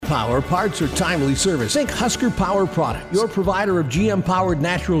Power parts or timely service, think Husker Power Products, your provider of GM-powered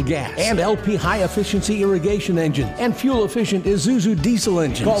natural gas and LP high-efficiency irrigation engine and fuel-efficient Isuzu diesel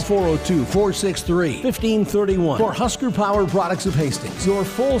engines. Call 402-463-1531 for Husker Power Products of Hastings, your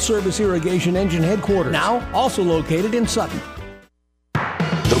full-service irrigation engine headquarters, now also located in Sutton.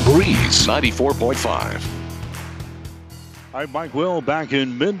 The Breeze 94.5. All right, Mike Will back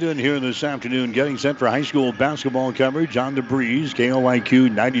in Minden here this afternoon, getting set for high school basketball coverage on the Breeze,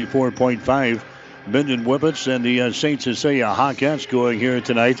 KOIQ 94.5. Minden Whippets and the St. Cecilia Hawkettes going here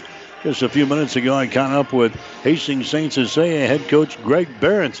tonight. Just a few minutes ago, I caught up with Hastings St. Cecilia head coach Greg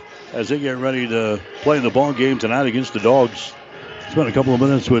Barrett as they get ready to play the ball game tonight against the Dogs. Spent a couple of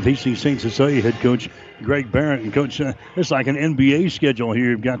minutes with Hastings St. Cecilia head coach Greg Barrett. And Coach, it's like an NBA schedule here.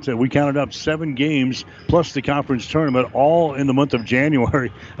 You've got we counted up 7 games plus the conference tournament all in the month of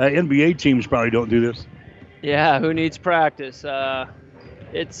January. NBA teams probably don't do this. Yeah, who needs practice?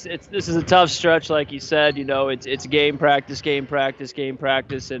 This is a tough stretch, like you said. You know, it's game practice,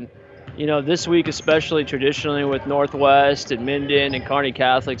 and this week especially traditionally with Northwest and Minden and Kearney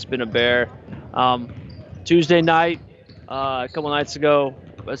Catholic's been a bear. Tuesday night, a couple nights ago,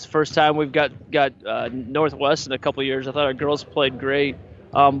 it's the first time we've got Northwest in a couple years. I thought our girls played great,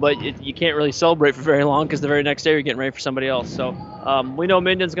 but you can't really celebrate for very long because the very next day you're getting ready for somebody else. So we know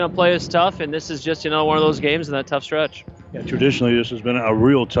Minden's going to play us tough, and this is just one of those games in that tough stretch. Yeah, traditionally this has been a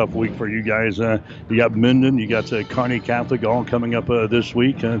real tough week for you guys. You got Minden, you got Kearney Catholic all coming up this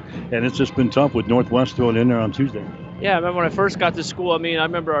week, and it's just been tough with Northwest thrown in there on Tuesday. Yeah, I remember when I first got to school, I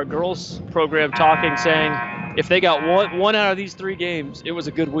remember our girls program talking, saying if they got one out of these 3 games, it was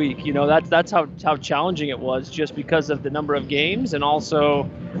a good week. That's how challenging it was, just because of the number of games and also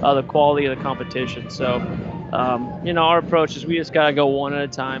the quality of the competition. So, our approach is we just got to go one at a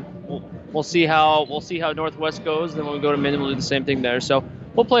time. We'll see how Northwest goes. Then when we go to Minden, we'll do the same thing there. So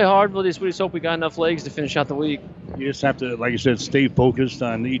we'll play hard. We just hope we got enough legs to finish out the week. You just have to, like you said, stay focused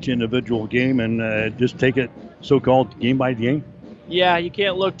on each individual game and just take it so-called game by game. Yeah, you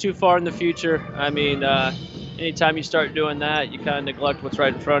can't look too far in the future. Anytime you start doing that, you kind of neglect what's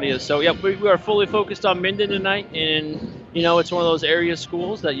right in front of you. So, yeah, we are fully focused on Minden tonight, and, it's one of those area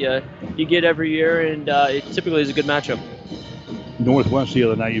schools that you get every year, and it typically is a good matchup. Northwest the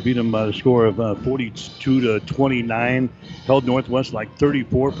other night, you beat them by the score of 42-29, held Northwest like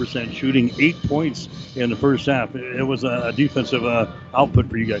 34% shooting, 8 points in the first half. It was a defensive output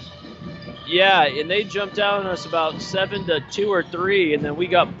for you guys. Yeah, and they jumped out on us about 7-2 or 3, and then we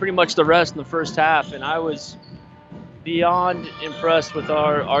got pretty much the rest in the first half, and I was beyond impressed with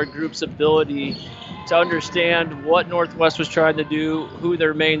our group's ability to understand what Northwest was trying to do, who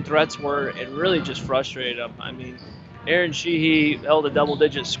their main threats were, and really just frustrate them. Erin Sheehy held a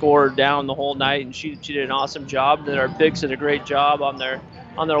double-digit score down the whole night, and she did an awesome job. Then our bigs did a great job on their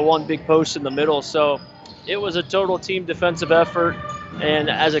one big post in the middle. So it was a total team defensive effort. And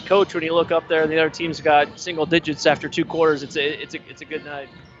as a coach, when you look up there and the other team's got single digits after 2 quarters, it's a good night.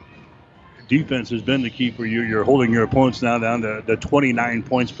 Defense has been the key for you. You're holding your opponents now down to 29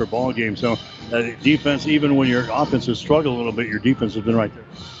 points per ball game. So defense, even when your offense has struggled a little bit, your defense has been right there.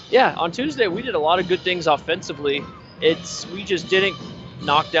 Yeah, on Tuesday we did a lot of good things offensively. We just didn't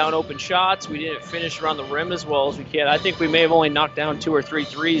knock down open shots. We didn't finish around the rim as well as we can. I think we may have only knocked down 2 or 3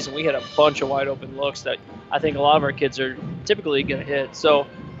 threes, and we had a bunch of wide open looks that I think a lot of our kids are typically going to hit. So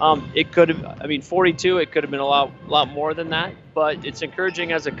it could have, 42, it could have been a lot more than that. But it's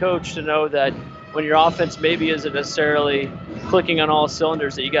encouraging as a coach to know that when your offense maybe isn't necessarily clicking on all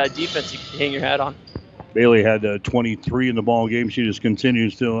cylinders, that you got a defense you can hang your hat on. Bailey had 23 in the ball game. She just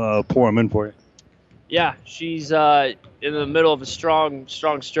continues to pour them in for you. Yeah, she's in the middle of a strong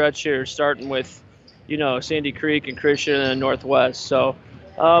stretch here, starting with, Sandy Creek and Christian and Northwest. So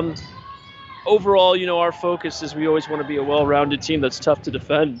overall, our focus is we always want to be a well-rounded team that's tough to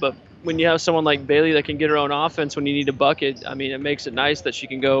defend. But when you have someone like Bailey that can get her own offense when you need a bucket, it makes it nice that she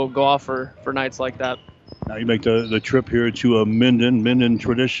can go off for nights like that. Now you make the trip here to Minden. Minden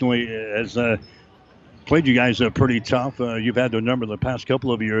traditionally has played you guys pretty tough. You've had the number the past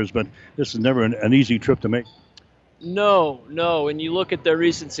couple of years, but this is never an easy trip to make. No. And you look at their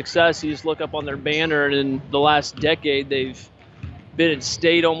recent success, you just look up on their banner, and in the last decade, they've been in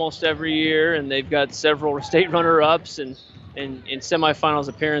state almost every year, and they've got several state runner-ups and semifinals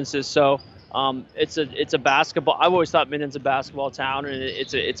appearances. So it's a basketball. I've always thought Minden's a basketball town, and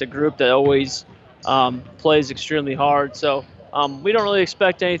it's a group that always plays extremely hard. So we don't really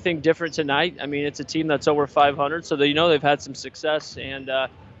expect anything different tonight. It's a team that's over 500, so they've had some success, and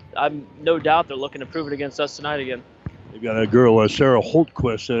I'm no doubt they're looking to prove it against us tonight again. They've got a girl, Sarah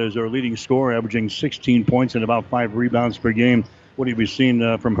Holtquist, as their leading scorer, averaging 16 points and about 5 rebounds per game. What have you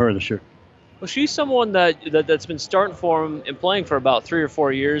seen from her this year? Well, she's someone that's been starting for him and playing for about 3 or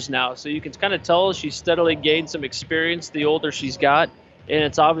 4 years now. So you can kind of tell she's steadily gained some experience the older she's got. And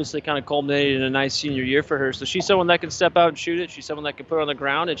it's obviously kind of culminated in a nice senior year for her. So she's someone that can step out and shoot it. She's someone that can put it on the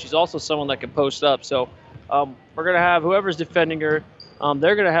ground. And she's also someone that can post up. So we're going to have whoever's defending her,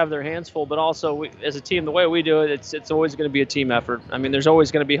 they're going to have their hands full. But also, as a team, the way we do it, it's always going to be a team effort. I mean, there's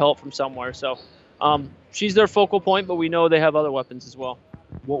always going to be help from somewhere. So she's their focal point, but we know they have other weapons as well.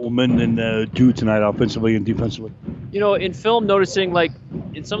 What will Minden do tonight offensively and defensively? In film, noticing like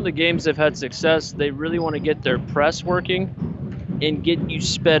in some of the games they've had success, they really want to get their press working and get you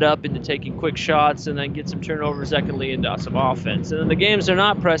sped up into taking quick shots and then get some turnovers that can lead into some offense. And then the games they're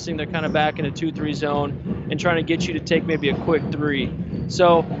not pressing, they're kind of back in a 2-3 zone and trying to get you to take maybe a quick 3.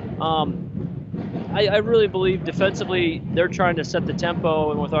 So I really believe defensively they're trying to set the tempo,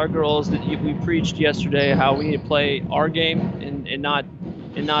 and with our girls that we preached yesterday how we need to play our game and not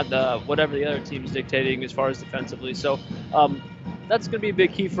whatever the other team's dictating as far as defensively. So that's going to be a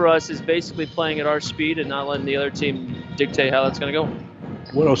big key for us, is basically playing at our speed and not letting the other team dictate how that's going to go.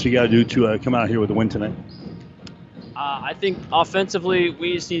 What else you got to do to come out here with a win tonight? I think offensively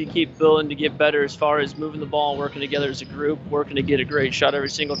we just need to keep building to get better as far as moving the ball and working together as a group, working to get a great shot every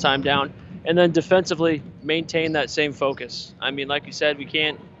single time down. And then defensively, maintain that same focus. I mean, like you said, we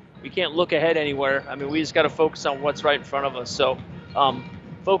can't look ahead anywhere. I mean, we just got to focus on what's right in front of us. So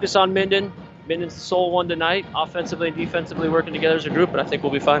focus on Minden. Minden's the sole one tonight, offensively and defensively working together as a group, and I think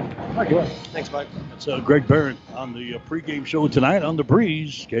we'll be fine. Thank you. Thanks, Mike. That's Greg Barrett on the pregame show tonight on The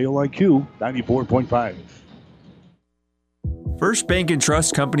Breeze, KOIQ 94.5. First Bank and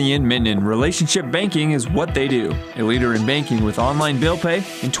Trust Company in Minden. Relationship banking is what they do. A leader in banking with online bill pay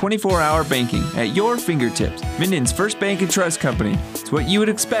and 24-hour banking at your fingertips. Minden's First Bank and Trust Company. It's what you would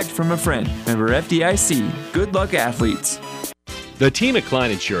expect from a friend. Member FDIC. Good luck, athletes. The team at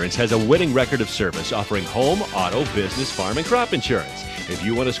Klein Insurance has a winning record of service, offering home, auto, business, farm, and crop insurance. If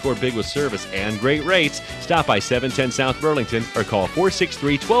you want to score big with service and great rates, stop by 710 South Burlington or call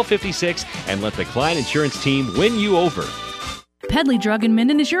 463-1256 and let the Klein Insurance team win you over. Pedley Drug in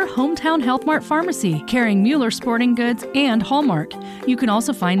Minden is your hometown Health Mart pharmacy, carrying Mueller sporting goods and Hallmark. You can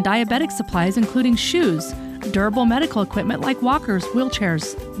also find diabetic supplies including shoes, durable medical equipment like walkers,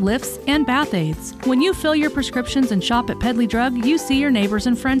 wheelchairs, lifts, and bath aids. When you fill your prescriptions and shop at Pedley Drug, you see your neighbors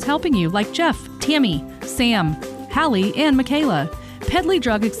and friends helping you, like Jeff, Tammy, Sam, Hallie, and Michaela. Pedley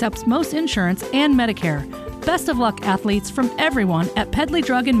Drug accepts most insurance and Medicare. Best of luck, athletes, from everyone at Pedley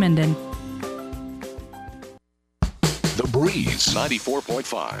Drug in Minden. The Breeze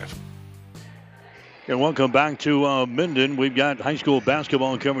 94.5. And welcome back to Minden. We've got high school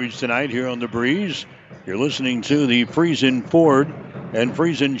basketball coverage tonight here on The Breeze. You're listening to the Friesen Ford and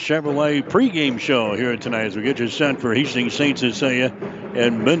Friesen Chevrolet pregame show here tonight as we get you set for Hastings St. Cecilia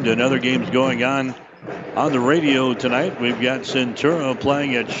and Minden. Other games going on the radio tonight. We've got Centura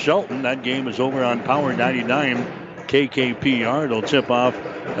playing at Shelton. That game is over on Power 99 KKPR. It'll tip off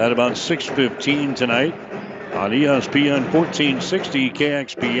at about 6:15 tonight. On ESPN 1460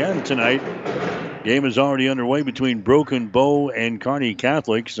 KXPN tonight. Game is already underway between Broken Bow and Kearney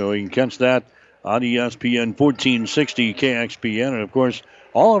Catholic, so you can catch that on ESPN 1460 KXPN. And, of course,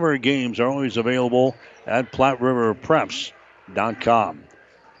 all of our games are always available at PlatteRiverPreps.com.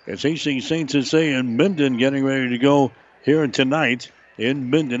 It's Hastings St. Cecilia and Minden getting ready to go here tonight in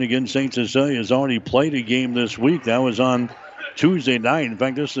Minden. Again, St. Cecilia has already played a game this week. That was on Tuesday night. In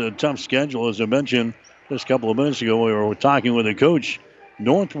fact, this is a tough schedule, as I mentioned just a couple of minutes ago. We were talking with the coach.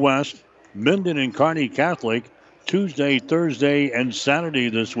 Northwest, Minden, and Kearney Catholic Tuesday, Thursday, and Saturday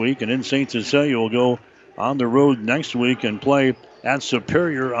this week. And then St. Cecilia will go on the road next week and play at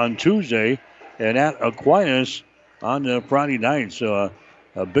Superior on Tuesday and at Aquinas on Friday night. So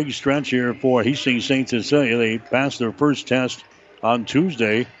a big stretch here for Hastings St. Cecilia. They passed their first test on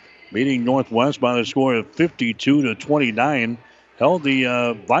Tuesday, beating Northwest by the score of 52-29. Held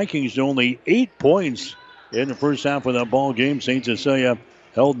the Vikings to only 8 points in the first half of that ball game. St. Cecilia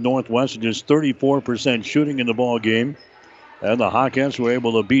held Northwest at just 34% shooting in the ball game. And the Hawkettes were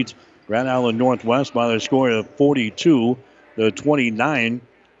able to beat Grand Island Northwest by the score of 42-29.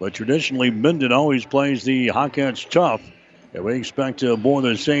 But traditionally, Minden always plays the Hawkettes tough. And we expect more of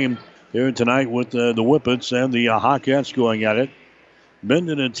the same here tonight with the Whippets and the Hawkettes going at it.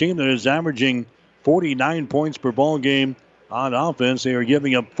 Minden, a team that is averaging 49 points per ball game on offense. They are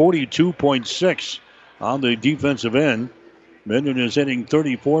giving up 42.6 on the defensive end. Minden is hitting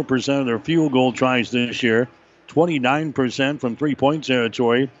 34% of their field goal tries this year, 29% from three-point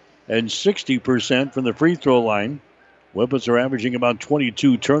territory, and 60% from the free throw line. Whippets are averaging about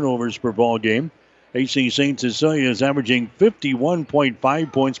 22 turnovers per ball game. Hastings St. Cecilia is averaging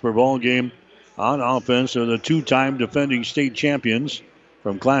 51.5 points per ball game on offense. They're the two-time defending state champions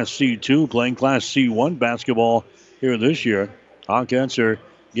from Class C2, playing Class C1 basketball here this year. Hawkins are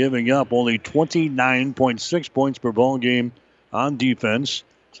giving up only 29.6 points per ball game on defense.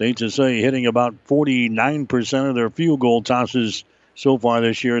 St. Cecilia hitting about 49% of their field goal tosses so far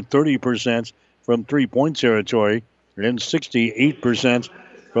this year, 30% from three-point territory, and 68%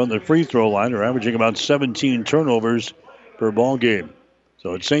 from the free throw line. They're averaging about 17 turnovers per ball game.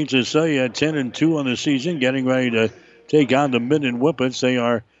 So it's St. Cecilia at 10-2 on the season, getting ready to take on the Minden Whippets. They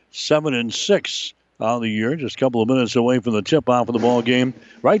are 7-6 on the year, just a couple of minutes away from the tip-off of the ball game.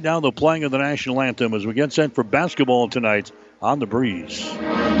 Right now, the playing of the national anthem as we get set for basketball tonight on the Breeze.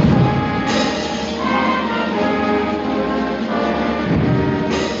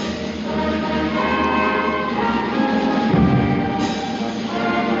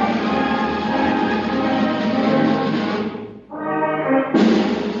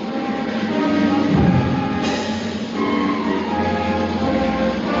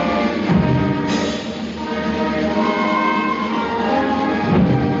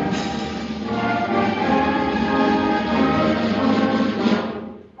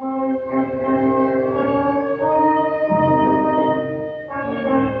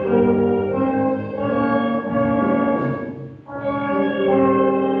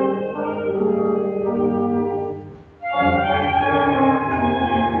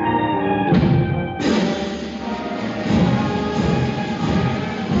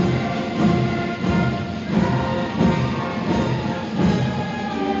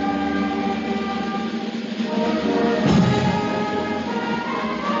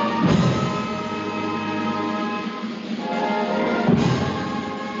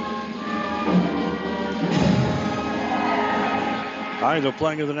 The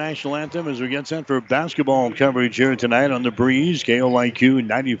playing of the national anthem as we get set for basketball coverage here tonight on the Breeze. KOIQ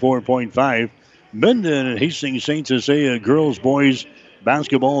 94.5. Minden and Hastings St. Cecilia girls boys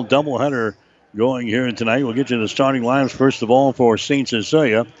basketball doubleheader going here tonight. We'll get you the starting lineups first of all for St.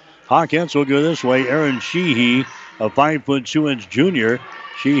 Cecilia. Hawkins will go this way. Aaron Sheehy, a 5'2" junior.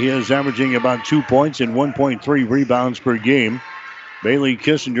 She is averaging about 2 points and 1.3 rebounds per game. Bailey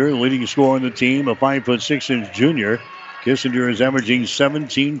Kissinger, the leading scorer on the team, a 5'6" junior. Kissinger is averaging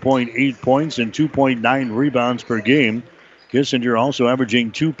 17.8 points and 2.9 rebounds per game. Kissinger also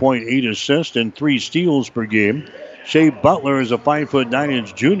averaging 2.8 assists and 3 steals per game. Shea Butler is a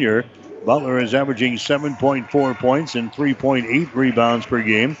 5'9" junior. Butler is averaging 7.4 points and 3.8 rebounds per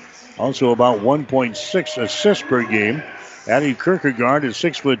game. Also about 1.6 assists per game. Addie Kierkegaard is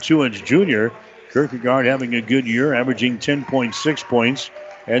 6'2" junior. Kierkegaard having a good year, averaging 10.6 points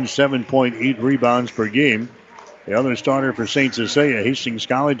and 7.8 rebounds per game. The other starter for St. Cecilia, Hastings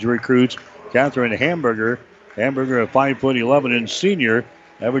College recruits Catherine Hamburger. Hamburger, a 5'11" and senior,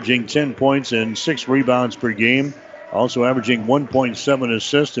 averaging 10 points and 6 rebounds per game. Also averaging 1.7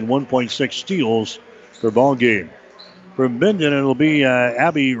 assists and 1.6 steals per ball game. For Minden, it'll be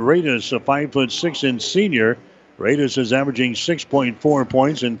Abby Radis, a 5'6" and senior. Radis is averaging 6.4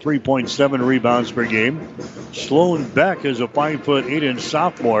 points and 3.7 rebounds per game. Sloan Beck is a 5'8" and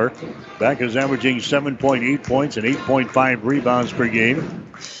sophomore. Beck is averaging 7.8 points and 8.5 rebounds per game.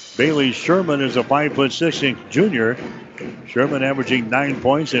 Bailey Sherman is a 5'6" junior. Sherman averaging 9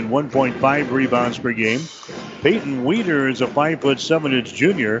 points and 1.5 rebounds per game. Peyton Weeder is a 5'7"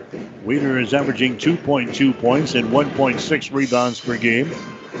 junior. Weeder is averaging 2.2 points and 1.6 rebounds per game.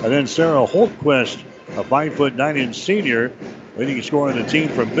 And then Sarah Holtquist, a 5'9" senior, leading scorer on the team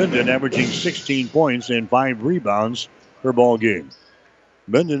from Minden, averaging 16 points and 5 rebounds per ball game.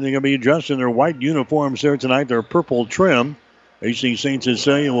 Minden are going to be dressed in their white uniforms there tonight, their purple trim. Hastings St.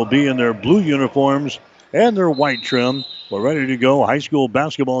 Cecilia will be in their blue uniforms and their white trim. We're ready to go. High school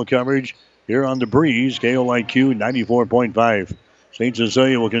basketball coverage here on the Breeze, KOIQ 94.5. St.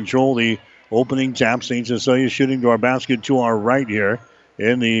 Cecilia will control the opening tap. St. Cecilia shooting to our basket to our right here.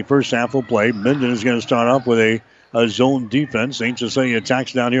 In the first half of play, Minden is going to start off with a zone defense. St. Cecilia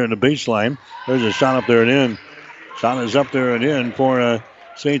attacks down here in the baseline. There's a shot up there and in. Shot is up there and in for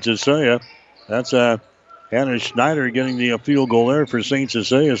St. Cecilia. That's Hannah Schneider getting the field goal there for St.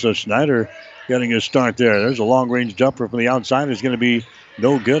 Cecilia. So Schneider getting a start there. There's a long-range jumper from the outside. It's going to be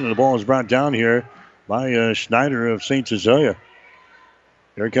no good, and the ball is brought down here by Schneider of St. Cecilia.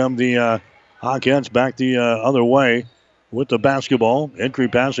 Here come the Hawkins back the other way with the basketball. Entry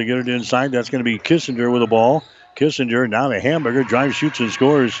pass to get it inside. That's going to be Kissinger with the ball. Kissinger now to Hamburger. Drives, shoots, and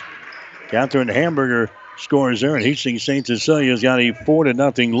scores. Catherine Hamburger scores there, and Hastings St. Cecilia's got a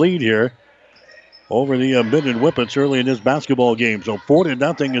 4-0 lead here over the Minden Whippets early in this basketball game. So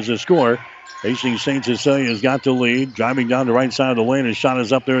 4-0 is the score. Hastings St. Cecilia's got the lead. Driving down the right side of the lane. His shot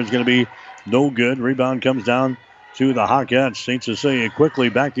is up there. It's going to be no good. Rebound comes down to the Hawkettes. St. Cecilia quickly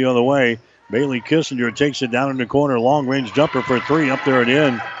back the other way. Bailey Kissinger takes it down in the corner. Long-range jumper for three. Up there and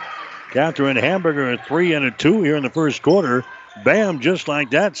in. Catherine Hamburger, a 3 and a 2 here in the first quarter. Bam, just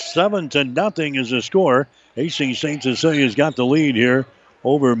like that. 7-0 is the score. Hastings St. Cecilia's got the lead here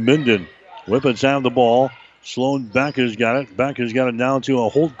over Minden. Whippets have the ball. Sloan Beck has got it. Beck has got it down to a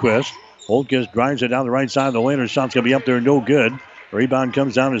Holtquist. Holtquist drives it down the right side of the lane. Her shot's going to be up there, no good. Rebound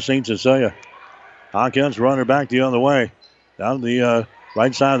comes down to St. Cecilia. Hawkins run her back the other way. Down the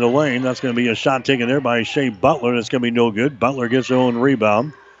right side of the lane. That's going to be a shot taken there by Shea Butler. That's going to be no good. Butler gets her own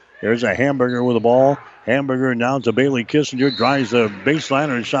rebound. There's a Hamburger with the ball. Hamburger now to Bailey Kissinger. Drives the baseline.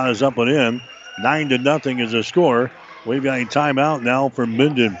 Her shot is up and in. 9-0 is the score. We've got a timeout now for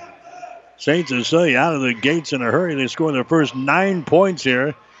Minden. St. Cecilia out of the gates in a hurry. They score their first 9 points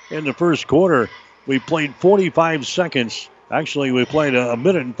here in the first quarter. We played 45 seconds. Actually, we played a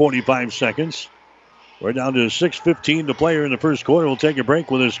minute and 45 seconds. We're down to 6:15 to play here in the first quarter. We'll take a break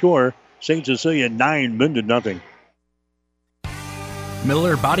with a score. St. Cecilia 9, Minden 0.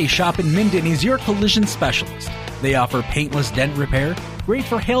 Miller Body Shop in Minden is your collision specialist. They offer paintless dent repair, great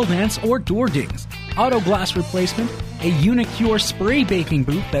for hail dents or door dings, auto glass replacement, a Unicure spray baking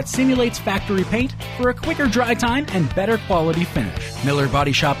booth that simulates factory paint for a quicker dry time and better quality finish. Miller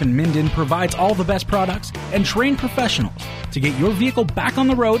Body Shop in Minden provides all the best products and trained professionals to get your vehicle back on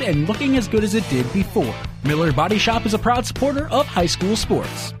the road and looking as good as it did before. Miller Body Shop is a proud supporter of high school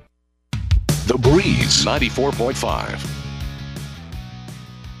sports. The Breeze 94.5.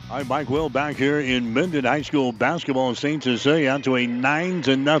 Hi, Mike Will back here in Minden High School basketball. St. Cecilia out to a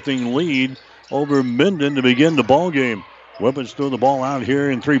 9-0 lead over Minden to begin the ball game. Whippets throw the ball out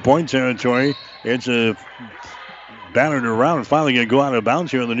here in three-point territory. It's battered around and finally going to go out of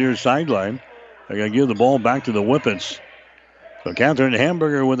bounds here on the near sideline. They're going to give the ball back to the Whippets. So Catherine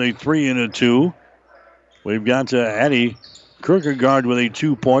Hamburger with a 3 and a 2. We've got Addie Kierkegaard with a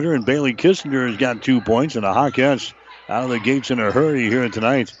 2-pointer, and Bailey Kissinger has got 2 points, and the Hawkettes out of the gates in a hurry here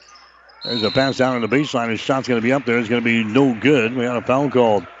tonight. There's a pass down on the baseline. His shot's going to be up there. It's going to be no good. We got a foul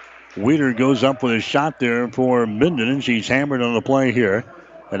called. Weeder goes up with a shot there for Minden, and she's hammered on the play here.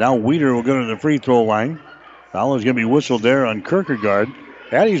 And now Weeder will go to the free throw line. Foul is going to be whistled there on Kierkegaard.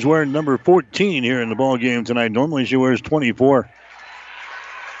 Addie's wearing number 14 here in the ball game tonight. Normally she wears 24.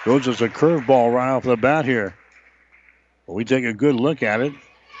 Throws us a curveball right off the bat here. Well, we take a good look at it.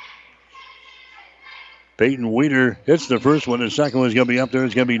 Peyton Weeder hits the first one. The second one's going to be up there.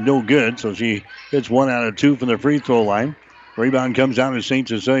 It's going to be no good. So she hits 1 out of 2 from the free throw line. Rebound comes down to St.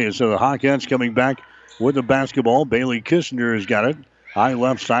 Cecilia. So the Hawkettes coming back with the basketball. Bailey Kissinger has got it. High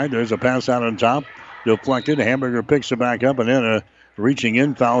left side. There's a pass out on top. Deflected. Hamburger picks it back up. And then a reaching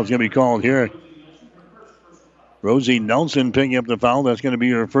in foul is going to be called here. Rosie Nelson picking up the foul. That's going to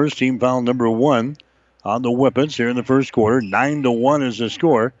be her first, team foul number 1 on the Whippets here in the first quarter. 9-1 is the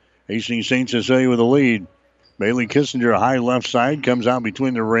score. Hastings St. Cecilia with the lead. Bailey Kissinger, high left side, comes out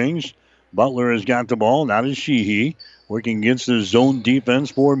between the rings. Butler has got the ball. Now to Sheehy. Working against the zone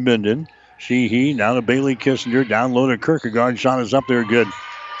defense for Minden. Sheehy now to Bailey Kissinger. Down low to Kierkegaard. Shot is up there good.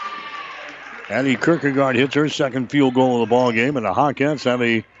 Addie Kierkegaard hits her second field goal of the ball game. And the Hawkettes have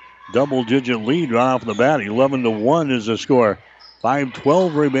a double-digit lead right off the bat. 11-1 is the score.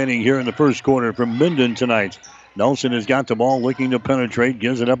 5:12 remaining here in the first quarter from Minden tonight. Nelson has got the ball, looking to penetrate.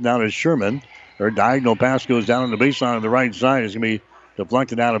 Gives it up now to Sherman. Her diagonal pass goes down on the baseline on the right side. It's going to be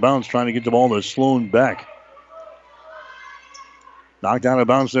deflected out of bounds, trying to get the ball to Sloan Beck. Knocked out of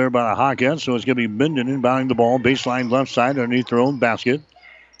bounds there by the Hawkettes, so it's going to be Minden inbounding the ball. Baseline left side underneath their own basket.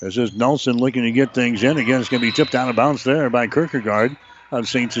 This is Nelson looking to get things in. Again, it's going to be tipped out of bounds there by Kierkegaard of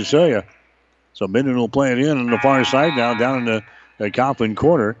St. Cecilia. So Minden will play it in on the far side now, down in the Coughlin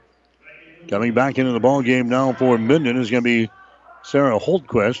corner. Coming back into the ball game now for Minden is going to be Sarah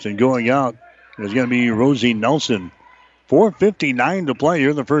Holtquist, and going out is going to be Rosie Nelson. 4:59 to play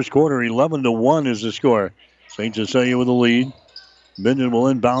here in the first quarter. 11-1 is the score. St. Cecilia with the lead. Minden will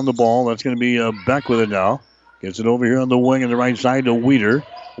inbound the ball. That's going to be Beck with it now. Gets it over here on the wing on the right side to Weeder.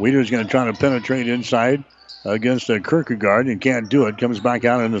 Weeder's going to try to penetrate inside against Kierkegaard and can't do it. Comes back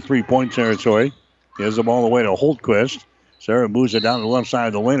out in the three-point territory. Gives the ball away to Holtquist. Sarah moves it down to the left side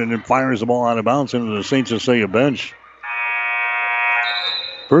of the lane and then fires the ball out of bounds into the St. Cecilia bench.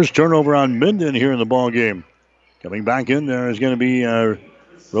 First turnover on Minden here in the ball game. Coming back in there is going to be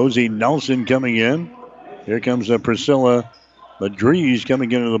Rosie Nelson coming in. Here comes Priscilla Madriz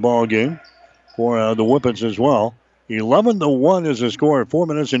coming into the ball game for the Whippets as well. 11-1 is the score. 4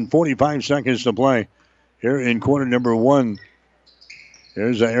 minutes and 45 seconds to play here in quarter number 1.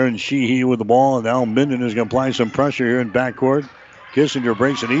 Here's Aaron Sheehy with the ball, and now Minden is going to apply some pressure here in backcourt. Kissinger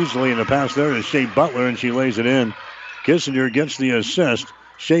breaks it easily, and the pass there to Shea Butler, and she lays it in. Kissinger gets the assist.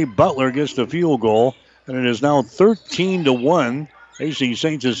 Shea Butler gets the field goal, and it is now 13-1. AC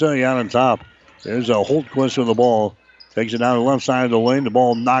St. Cecilia out on top. There's a Holtquist with the ball. Takes it down the left side of the lane. The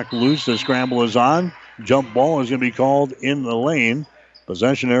ball knocked loose. The scramble is on. Jump ball is going to be called in the lane.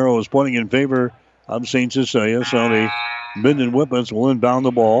 Possession arrow is pointing in favor of St. Cecilia, so the Minden Whippets will inbound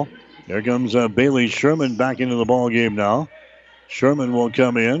the ball. There comes Bailey Sherman back into the ball game now. Sherman will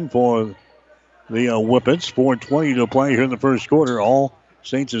come in for the Whippets. 4:20 to play here in the first quarter. All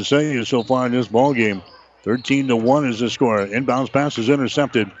St. Cecilia so far in this ball game. 13-1 is the score. Inbounds pass is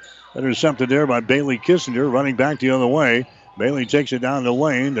intercepted. Intercepted there by Bailey Kissinger, running back the other way. Bailey takes it down the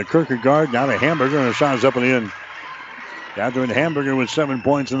lane to Kierkegaard, now to Hamburger, and a shot is up and in. Catherine Hamburger with 7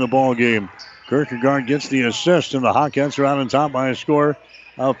 points in the ball game. Kierkegaard gets the assist, and the Hawkettes are out on top by a score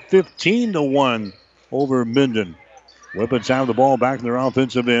of 15-1 over Minden. Whippets have the ball back in their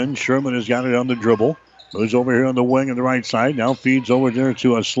offensive end. Sherman has got it on the dribble. Moves over here on the wing on the right side. Now feeds over there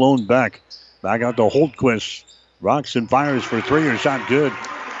to a Sloan Beck. Back out to Holtquist. Rocks and fires for three. Her shot good.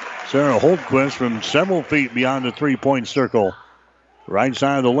 Sarah Holtquist from several feet beyond the three-point circle. Right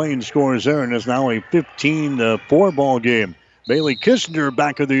side of the lane scores there, and it's now a 15-4 ball game. Bailey Kissinger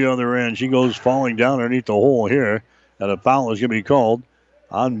back at the other end. She goes falling down underneath the hole here, and a foul is going to be called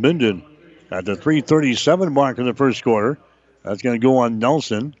on Minden at the 3:37 mark of the first quarter. That's going to go on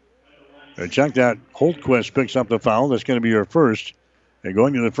Nelson. Check that. Holtquist picks up the foul. That's going to be her first. And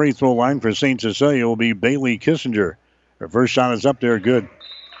going to the free throw line for St. Cecilia will be Bailey Kissinger. Her first shot is up there, good.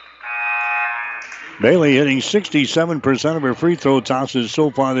 Bailey hitting 67% of her free throw tosses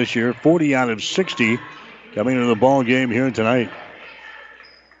so far this year, 40 out of 60 coming into the ball game here tonight.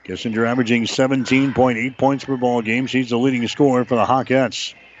 Kissinger averaging 17.8 points per ball game. She's the leading scorer for the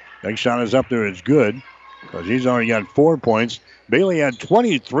Hawkettes. Next shot is up there, it's good, because he's already got 4 points. Bailey had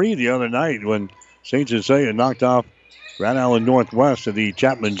 23 the other night when St. Cecilia knocked off Grand Island Northwest at the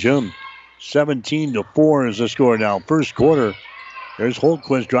Chapman Gym. 17-4 is the score now. First quarter. There's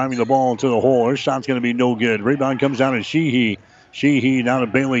Holtquist driving the ball into the hole. Her shot's going to be no good. Rebound comes down to Sheehy. Sheehy down to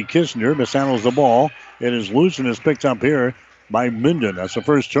Bailey Kissinger. Mishandles the ball. It is loose and is picked up here by Minden. That's the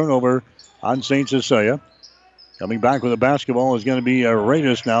first turnover on St. Cecilia. Coming back with the basketball is going to be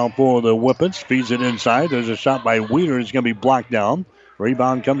Reyes now for the Whippets. Feeds it inside. There's a shot by Weeder. It's going to be blocked down.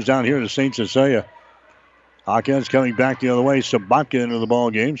 Rebound comes down here to St. Cecilia. Hawkins coming back the other way. Sabatka into the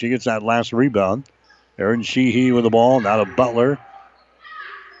ball game. She gets that last rebound. Aaron Sheehy with the ball. Now to Butler.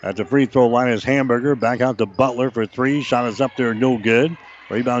 At the free throw line is Hamburger. Back out to Butler for three. Shot is up there, no good.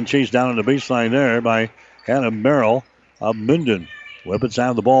 Rebound chased down on the baseline there by Hannah Merrill of Minden. Whippets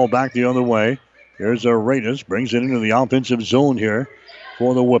have the ball back the other way. Here's Reyes. Brings it into the offensive zone here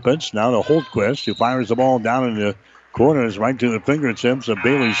for the Whippets. Now to Holtquist, who fires the ball down in the corners right to the fingertips of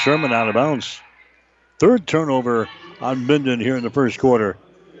Bailey Sherman out of bounds. Third turnover on Minden here in the first quarter.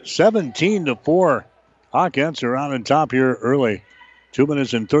 17-4. Hawkettes are out on top here early. 2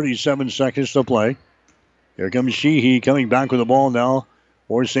 minutes and 37 seconds to play. Here comes Sheehy coming back with the ball now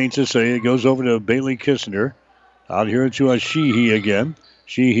for St. Cecilia. Goes over to Bailey Kissinger. Out here to a Sheehy again.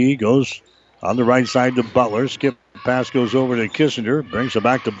 Sheehy goes on the right side to Butler. Skip pass goes over to Kissinger. Brings it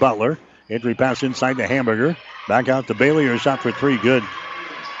back to Butler. Entry pass inside to Hamburger. Back out to Bailey. Her shot for three. Good.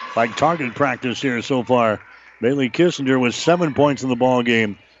 Like target practice here so far. Bailey Kissinger with 7 points in the ball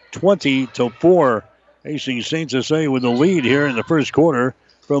game. 20-4. AC St. Cecilia with the lead here in the first quarter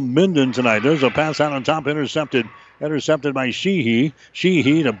from Minden tonight. There's a pass out on top, intercepted by Sheehy.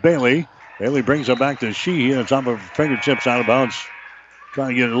 Sheehy to Bailey. Bailey brings it back to Sheehy on top of her fingertips out of bounds.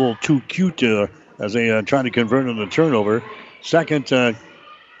 Trying to get a little too cute as they try to convert on the turnover.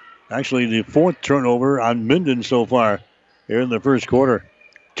 Actually the fourth turnover on Minden so far here in the first quarter.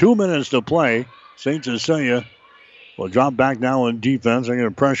 2 minutes to play. St. Cecilia will drop back now in defense. They're going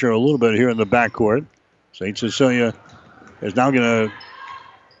to pressure a little bit here in the backcourt. St. Cecilia is now going to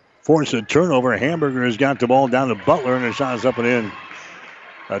force a turnover. Hamburger has got the ball down to Butler, and the shot is up and in.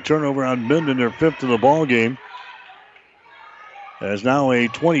 A turnover on Minden, their fifth of the ball game. It's now a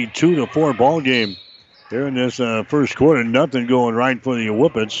 22-4 ball game here in this first quarter. Nothing going right for the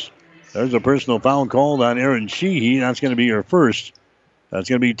Whippets. There's a personal foul called on Aaron Sheehy. That's going to be her first. That's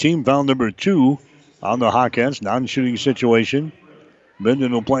going to be team foul number 2 on the Hawkettes. Non-shooting situation.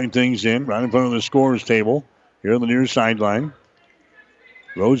 Minden will play things in right in front of the scorer's table here on the near sideline.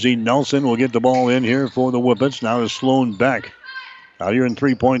 Rosie Nelson will get the ball in here for the Whippets. Now to Sloan Beck. Out here in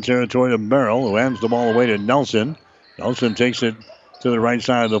three-point territory to Merrill, who hands the ball away to Nelson. Nelson takes it to the right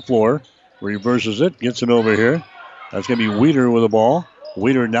side of the floor. Reverses it, gets it over here. That's going to be Weeder with the ball.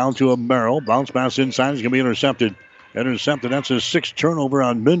 Weeder down to a Merrill. Bounce pass inside is going to be intercepted. That's a 6th turnover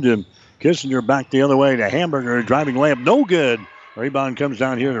on Minden. Kissinger back the other way to Hamburger. Driving layup. No good. Rebound comes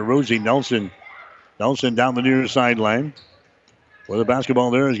down here to Rosie Nelson. Nelson down the near sideline. With the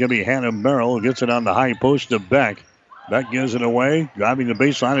basketball there is going to be Hannah Merrill. Gets it on the high post to Beck. Beck gives it away. Driving the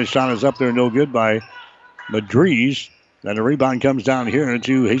baseline. His shot is up there. No good by Madriz. Then the rebound comes down here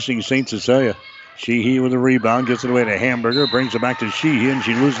to Hastings St. Cecilia. Sheehy with the rebound. Gets it away to Hamburger. Brings it back to Sheehy, and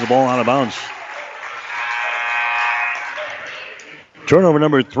she loses the ball out of bounds. Turnover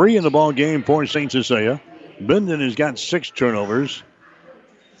number 3 in the ball game for St. Cecilia. Minden has got 6 turnovers.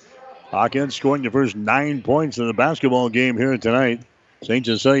 Hawkins scoring the first 9 points in the basketball game here tonight. St.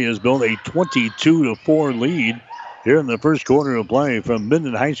 Cecilia has built a 22-4 lead here in the first quarter of play from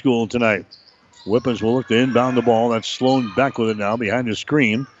Minden High School tonight. Whippets will look to inbound the ball. That's Sloan Beck with it now behind the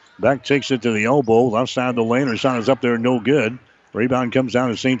screen. Beck takes it to the elbow. Left side of the lane. Her shot is up there. No good. Rebound comes down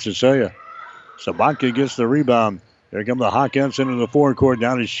to St. Cecilia. Sabatka gets the rebound. Here come the Hawkins into the forecourt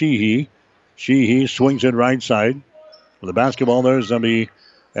down to Sheehy. Sheehy swings it right side. With the basketball, there's going to be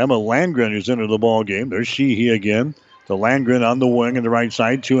Emma Landgren who's into the ball game. There's Sheehy again. To Landgren on the wing on the right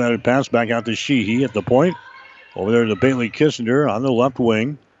side. Two-handed pass back out to Sheehy at the point. Over there to Bailey Kissinger on the left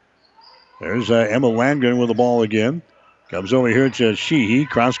wing. There's Emma Landgren with the ball again. Comes over here to Sheehy.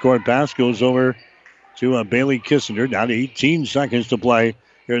 Cross-court pass goes over to Bailey Kissinger. Down to 18 seconds to play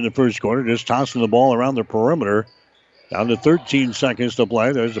here in the first quarter. Just tossing the ball around the perimeter. Down to 13 seconds to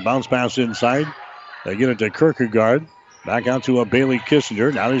play. There's a bounce pass inside. They get it to Kierkegaard. Back out to Bailey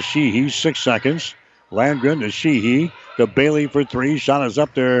Kissinger. Now to Sheehy. 6 seconds. Landgren to Sheehy. To Bailey for 3. Shot is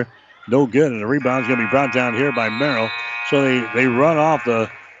up there. No good. And the rebound's going to be brought down here by Merrill. So they run off the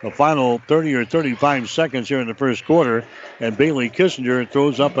final 30 or 35 seconds here in the first quarter. And Bailey Kissinger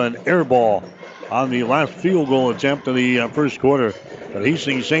throws up an air ball on the last field goal attempt of the first quarter. But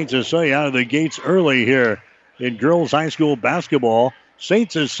Hastings St. Cecilia out of the gates early here in girls high school basketball.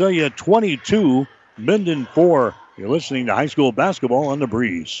 St. Cecilia 22, Minden 4. You're listening to high school basketball on the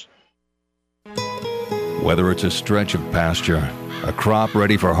Breeze. Whether it's a stretch of pasture, a crop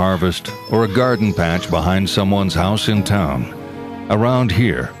ready for harvest, or a garden patch behind someone's house in town, around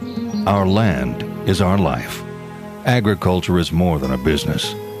here, our land is our life. Agriculture is more than a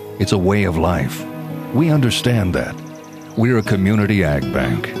business. It's a way of life. We understand that. We're a community ag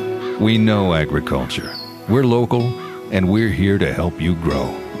bank. We know agriculture. We're local, and we're here to help you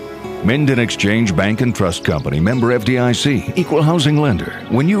grow. Minden Exchange Bank and Trust Company, member FDIC, equal housing lender.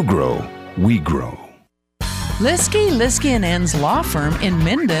 When you grow, we grow. Liskey & Ends Law Firm in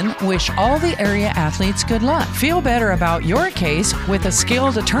Minden wish all the area athletes good luck. Feel better about your case with a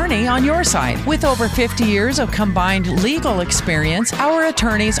skilled attorney on your side. With over 50 years of combined legal experience, our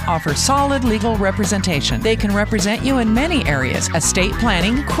attorneys offer solid legal representation. They can represent you in many areas: estate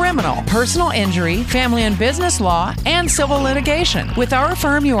planning, criminal, personal injury, family and business law, and civil litigation. With our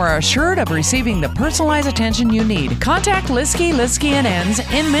firm, you are assured of receiving the personalized attention you need. Contact Liskey & Ends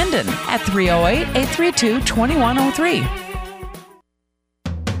in Minden at 308-832-2103. The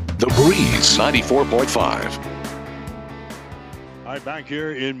Breeze 94.5. All right, back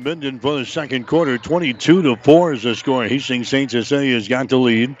here in Minden for the second quarter. 22-4 is the score. Hastings St. Cecilia has got the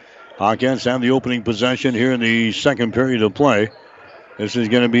lead. Hawkins have the opening possession here in the second period of play. This is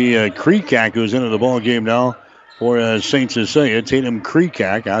going to be Kreekak who's into the ball game now for St. Cecilia. Tatum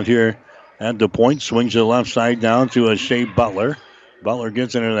Kreekak out here at the point. Swings to the left side down to Shea Butler. Butler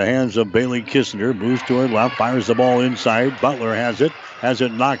gets it into the hands of Bailey Kissinger. Moves to her left, fires the ball inside. Butler has it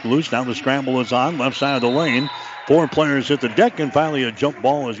knocked loose. Now the scramble is on, left side of the lane. 4 players hit the deck, and finally a jump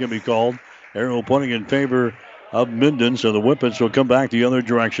ball is going to be called. Arrow pointing in favor of Minden, so the Whippets will come back the other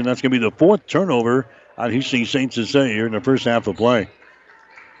direction. That's going to be the 4th turnover on Hastings St. Cecilia here in the first half of play.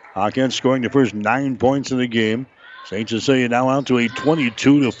 Hawkins scoring the first 9 points of the game. St. Cecilia now out to a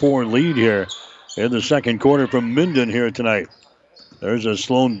 22-4 lead here in the second quarter from Minden here tonight. There's a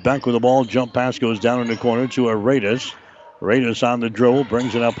Sloan Beck with the ball. Jump pass goes down in the corner to Aradis. Aradis on the dribble,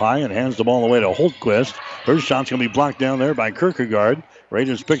 brings it up high and hands the ball away to Holtquist. First shot's going to be blocked down there by Kierkegaard.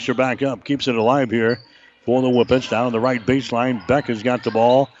 Aradis picks her back up, keeps it alive here for the Whippets. Down on the right baseline, Beck has got the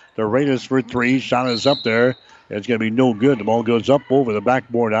ball. To Aradis for 3. Shot is up there. It's going to be no good. The ball goes up over the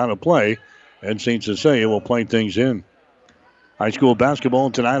backboard out of play, and St. Cecilia will play things in. High school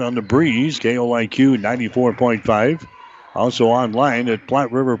basketball tonight on the Breeze, KOIQ 94.5. Also online at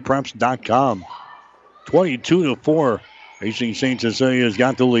PlatteRiverPreps.com. 22-4. Hastings St. Cecilia has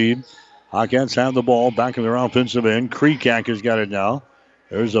got the lead. Hawkins have the ball back in their offensive end. Kreekak has got it now.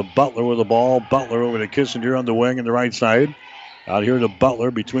 There's a Butler with the ball. Butler over to Kissinger on the wing on the right side. Out here to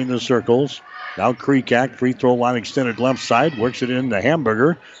Butler between the circles. Now Kreekak, free throw line extended left side, works it in the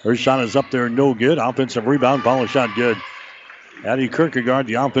Hamburger. Her shot is up there, no good. Offensive rebound, follow shot good. Addie Kierkegaard,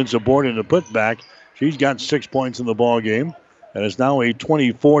 the offensive board and the putback. She's got 6 points in the ball game, and it's now a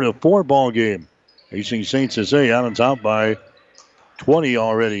 24-4 ball game. Hastings St. Cecilia out on top by 20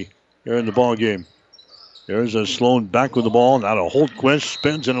 already here in the ball game. There's a Sloan back with the ball. Now to Holtquist,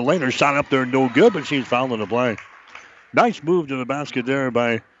 spins in a lane. Her shot up there, no good, but she's fouled in the play. Nice move to the basket there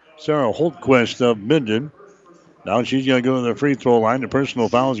by Sarah Holtquist of Minden. Now she's going to go to the free throw line. The personal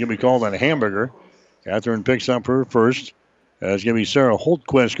foul is going to be called on Hamburger. Catherine picks up her first. It's going to be Sarah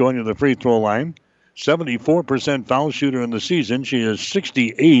Holtquist going to the free throw line. 74% foul shooter in the season. She is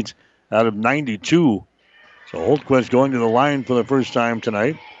 68 out of 92. So Holtquist going to the line for the first time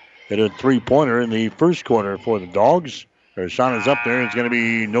tonight. Hit a three-pointer in the first quarter for the Dogs. Her shot is up there. It's going to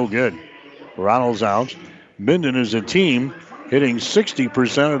be no good. Ronald's out. Minden is a team hitting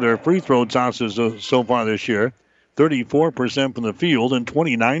 60% of their free throw tosses so far this year. 34% from the field and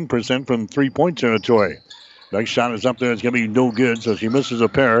 29% from three-point territory. Next shot is up there. It's going to be no good, so she misses a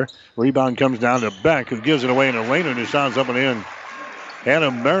pair. Rebound comes down to Beck, who gives it away in a lane, and the shot's up and in.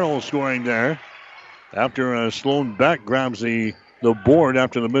 Hannah Merrill scoring there after Sloan Beck grabs the board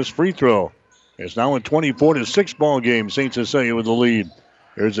after the missed free throw. It's now a 24-6 ball game. St. Cecilia with the lead.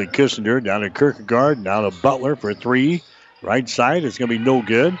 Here's a Kissinger down to Kierkegaard. Now to Butler for three. Right side, it's going to be no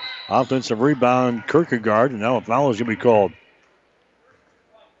good. Offensive rebound, Kierkegaard, and now a foul is going to be called.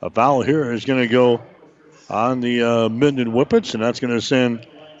 A foul here is going to go on the Minden Whippets, and that's going to send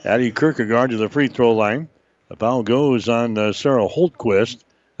Addie Kierkegaard to the free throw line. The foul goes on Sarah Holtquist.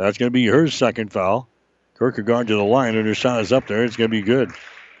 That's going to be her second foul. Kierkegaard to the line, and her shot is up there. It's going to be good.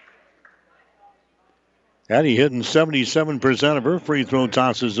 Addie hitting 77% of her free throw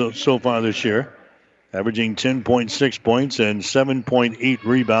tosses so far this year, averaging 10.6 points and 7.8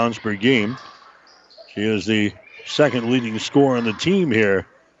 rebounds per game. She is the second leading scorer on the team here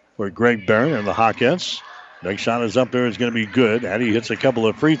for Greg Barron and the Hawkettes. Next shot is up there. It's going to be good. Addie hits a couple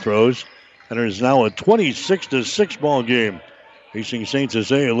of free throws, and it is now a 26-6 ball game. Hastings St.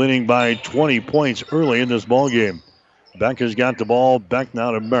 Cecilia leading by 20 points early in this ball game. Beck has got the ball. Beck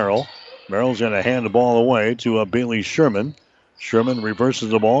now to Merrill. Merrill's going to hand the ball away to Bailey Sherman. Sherman reverses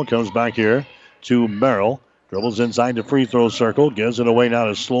the ball, comes back here to Merrill. Dribbles inside the free throw circle, gives it away now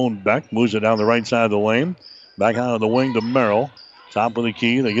to Sloan Beck. Moves it down the right side of the lane. Back out of the wing to Merrill. Top of the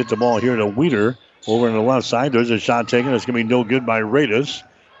key. They get the ball here to Weeder. Over on the left side, there's a shot taken. It's going to be no good by Radis.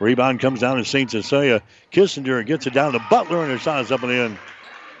 Rebound comes down to St. Cecilia. Kissinger gets it down to Butler, and her shot is up and in.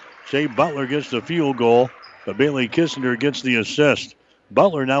 Shea Butler gets the field goal, but Bailey Kissinger gets the assist.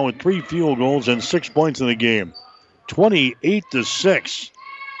 Butler now with 3 field goals and 6 points in the game. 28-6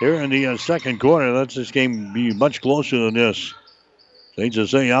 here in the second quarter. Let's this game be much closer than this. St.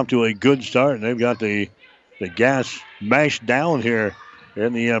 Cecilia off to a good start, and they've got the gas mashed down here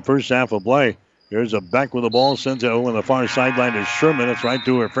in the first half of play. Here's a Beck with the ball, sends it over the far sideline to Sherman. It's right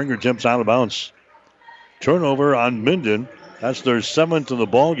through her fingertips, out of bounds. Turnover on Minden. That's their 7th in the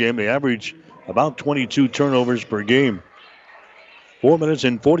ball game. They average about 22 turnovers per game. 4 minutes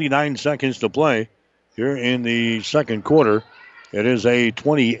and 49 seconds to play here in the second quarter. It is a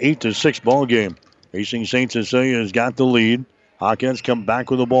 28-6 ball game. Hastings St. Cecilia has got the lead. Hawkins come back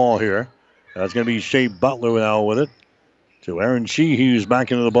with the ball here. That's going to be Shea Butler now with it. To Aaron Sheehy, who's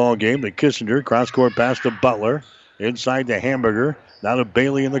back into the ball game. To Kissinger, cross-court pass to Butler. Inside to Hamburger. Now to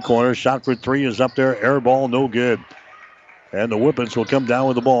Bailey in the corner. Shot for 3 is up there. Air ball, no good. And the Whippets will come down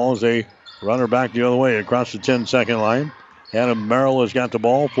with the ball as they run her back the other way across the 10-second line. Hannah Merrill has got the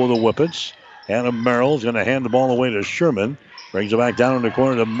ball for the Whippets. Hannah Merrill is going to hand the ball away to Sherman. Brings it back down in the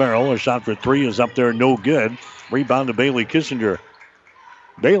corner to Merrill. A shot for 3 is up there, no good. Rebound to Bailey Kissinger.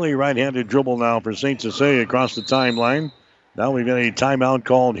 Bailey right-handed dribble now for St. Cecilia across the timeline. Now we've got a timeout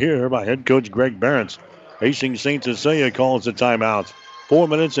called here by head coach Greg Barrett. Hastings St. Cecilia calls the timeout. 4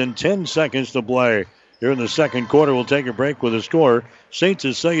 minutes and 10 seconds to play. Here in the second quarter, we'll take a break with a score. St.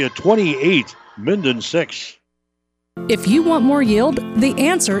 Cecilia 28, Minden 6. If you want more yield, the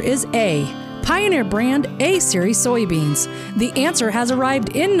answer is A. Pioneer brand A-Series soybeans. The answer has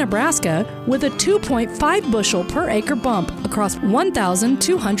arrived in Nebraska with a 2.5 bushel per acre bump across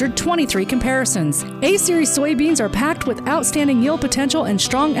 1,223 comparisons. A-Series soybeans are packed with outstanding yield potential and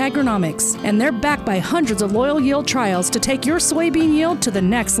strong agronomics, and they're backed by hundreds of loyal yield trials to take your soybean yield to the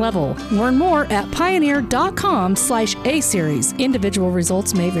next level. Learn more at pioneer.com/A-Series. Individual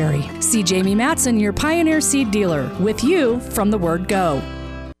results may vary. See Jamie Matson, your Pioneer seed dealer, with you from the word go.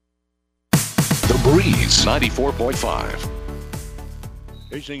 The Breeze 94.5.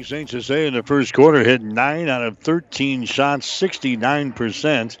 Hastings St. Cecilia in the first quarter hit 9 out of 13 shots,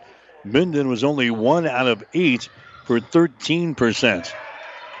 69%. Minden was only 1 out of 8 for 13%.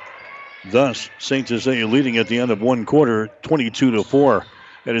 Thus, St. Cecilia leading at the end of one quarter, 22-4.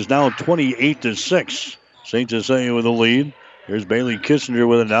 It is now 28-6. St. Cecilia with the lead. Here's Bailey Kissinger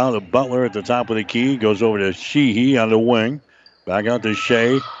with it now. The Butler at the top of the key. Goes over to Sheehy on the wing. Back out to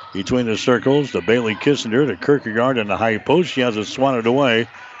Shea between the circles. To Bailey Kissinger to Kierkegaard in the high post. She has it swatted away.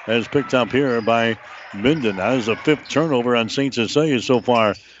 And is picked up here by Minden. That is the 5th turnover on St. Cecilia so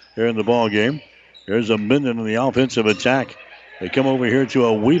far here in the ball game. Here's a Minden in the offensive attack. They come over here to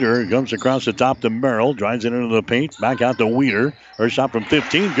a Weeder. Comes across the top to Merrill. Drives it into the paint. Back out to Weeder. Her shot from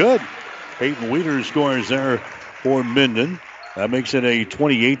 15. Good. Peyton Weeder scores there for Minden. That makes it a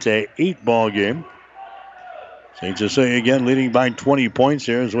 28-8 ball game. St. Cecilia again leading by 20 points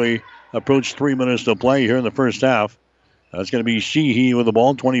here as we approach 3 minutes to play here in the first half. That's going to be Sheehy with the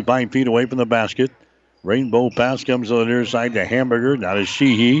ball 25 feet away from the basket. Rainbow pass comes to the near side to Hamburger. Now to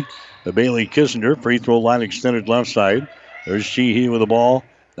Sheehy. To Bailey Kissinger. Free throw line extended left side. There's Sheehy with the ball.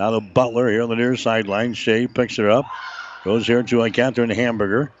 Now to Butler here on the near sideline. Shea picks her up. Goes here to a Catherine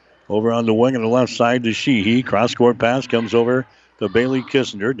Hamburger. Over on the wing on the left side to Sheehy. Cross-court pass comes over to Bailey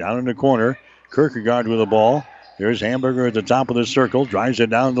Kissinger. Down in the corner. Kierkegaard with the ball. Here's Hamburger at the top of the circle. Drives it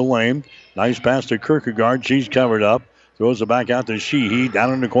down the lane. Nice pass to Kierkegaard. She's covered up. Throws it back out to Sheehy.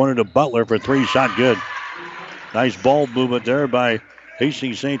 Down in the corner to Butler for 3. Shot good. Nice ball movement there by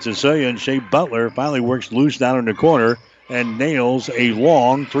Hastings St. Cecilia. And Shea Butler finally works loose down in the corner and nails a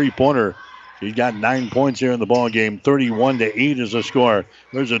long 3-pointer. She's got 9 points here in the ball game. 31-8 is the score.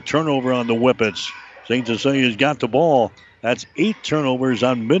 There's a turnover on the Whippets. St. Cecilia's got the ball. That's 8 turnovers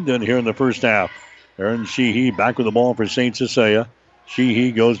on Minden here in the first half. Aaron Sheehy back with the ball for St. Cecilia.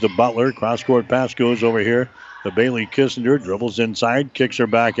 Sheehy goes to Butler. Cross-court pass goes over here to Bailey Kissinger. Dribbles inside, kicks her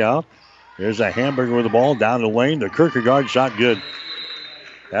back out. There's a Hamburger with the ball down the lane. The Kierkegaard shot good.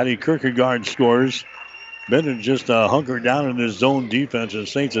 Addie Kierkegaard scores. Minden just hunkered down in his zone defense, and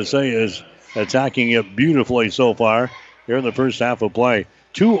St. Cecilia is attacking it beautifully so far here in the first half of play.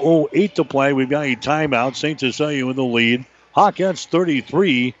 2:08 to play. We've got a timeout. St. Cecilia with the lead. Hawkettes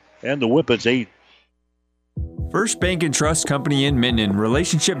 33 and the Whippets 8. First Bank and Trust Company in Minden.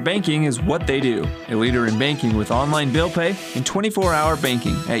 Relationship banking is what they do. A leader in banking with online bill pay and 24-hour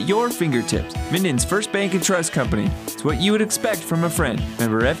banking at your fingertips. Minden's First Bank and Trust Company. It's what you would expect from a friend.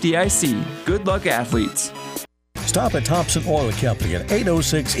 Member FDIC. Good luck, athletes. Stop at Thompson Oil Company at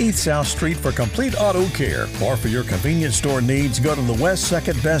 806 East South Street for complete auto care. Or for your convenience store needs, go to the West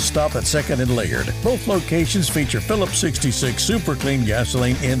 2nd Best Stop at 2nd and Laird. Both locations feature Phillips 66 Super Clean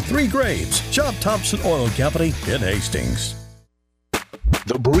gasoline in 3 grades. Shop Thompson Oil Company in Hastings.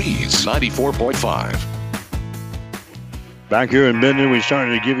 The Breeze 94.5. Back here in Minden, we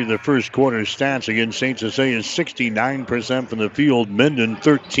started to give you the first quarter stats. Again, St. Cecilia 69% from the field, Minden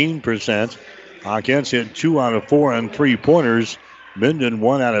 13%. Hawkettes hit 2 out of 4 on 3-pointers. Minden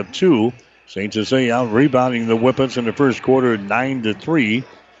 1 out of 2. St. Cecilia out rebounding the Whippets in the first quarter 9-3.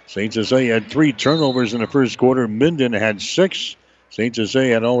 St. Cecilia had 3 turnovers in the first quarter. Minden had 6. St.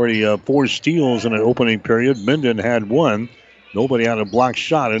 Cecilia had already 4 steals in the opening period. Minden had 1. Nobody had a blocked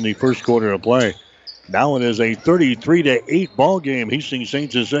shot in the first quarter of play. Now it is a 33-8 ball game. Hastings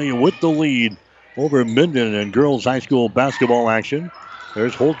St. Cecilia with the lead over Minden in girls high school basketball action.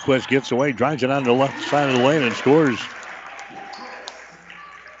 There's Holtquist, gets away, drives it on the left side of the lane and scores.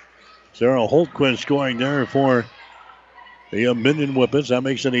 Sarah Holtquist scoring there for the Minden Whippets. That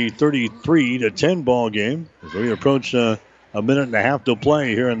makes it a 33-10 ball game as we approach a minute and a half to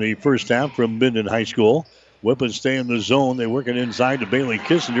play here in the first half from Minden High School. Whippets stay in the zone. They work it inside to Bailey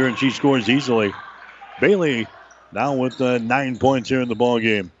Kissinger, and she scores easily. Bailey now with 9 points here in the ball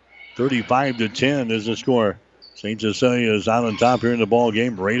game. 35-10 is the score. St. Cecilia is out on top here in the ball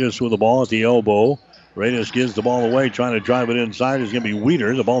game. Radis with the ball at the elbow. Radis gives the ball away, trying to drive it inside. It's going to be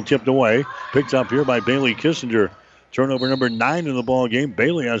Weeder. The ball tipped away. Picked up here by Bailey Kissinger. Turnover number 9 in the ball game.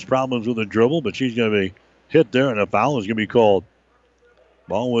 Bailey has problems with the dribble, but she's going to be hit there, and a foul is going to be called.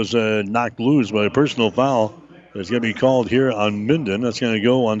 Ball was knocked loose by a personal foul. It's going to be called here on Minden. That's going to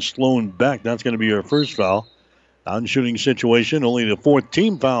go on Sloan Beck. That's going to be her first foul. Non-shooting situation. Only the 4th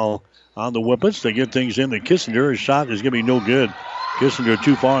team foul on the Whippets to get things into Kissinger. Her shot is going to be no good. Kissinger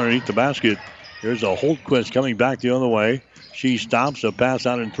too far underneath the basket. There's a Holtquist coming back the other way. She stops. A pass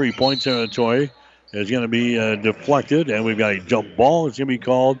out in 3-point territory is going to be deflected, and we've got a jump ball. It's going to be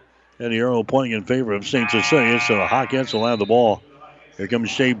called, and the arrow pointing in favor of St. Cecilia, so the Hawkettes will have the ball. Here comes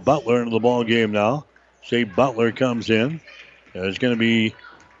Shea Butler into the ball game now. Shea Butler comes in. It's going to be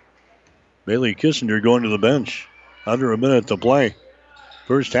Bailey Kissinger going to the bench. Under a minute to play.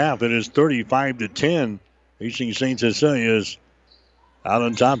 First half, it is 35-10. Hastings St. Cecilia is out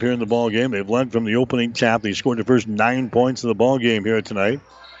on top here in the ball game. They've led from the opening tap. They scored the first 9 points of the ball game here tonight.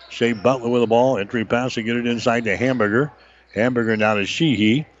 Shea Butler with the ball. Entry pass to get it inside to Hamburger. Hamburger now to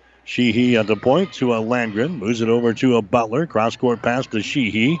Sheehy. Sheehy at the point to a Landgren. Moves it over to a Butler. Cross-court pass to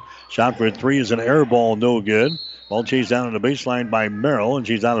Sheehy. Shot for 3 is an air ball. No good. Ball chased down on the baseline by Merrill, and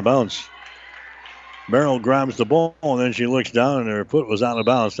she's out of bounds. Merrill grabs the ball, and then she looks down, and her foot was out of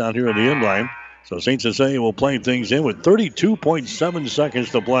bounds down here at the end line. So St. Cecilia will play things in with 32.7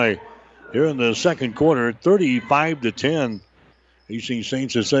 seconds to play here in the second quarter, 35-10. You see St.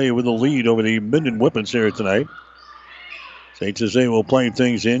 Cecilia with a lead over the Minden Whippets here tonight. St. Cecilia will play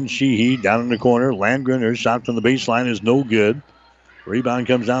things in. Sheehy down in the corner. Landgren, her shot from the baseline is no good. Rebound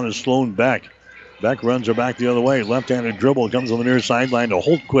comes down to Sloan Beck. Beck runs her back the other way. Left-handed dribble comes on the near sideline to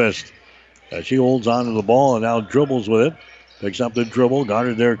Holtquist. She holds on to the ball and now dribbles with it. Picks up the dribble,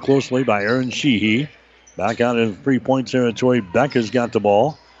 guarded there closely by Aaron Sheehy. Back out in 3-point territory. Beck has got the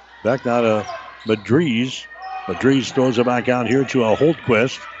ball. Beck now to Madriz. Madriz throws it back out here to a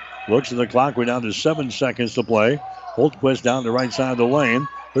Holtquist. Looks at the clock. We're down to 7 seconds to play. Holtquist down the right side of the lane.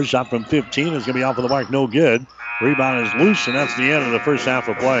 Her shot from 15 is going to be off of the mark. No good. Rebound is loose, and that's the end of the first half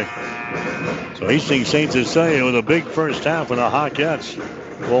of play. So Hastings St. Cecilia with a big first half, and the Hawkettes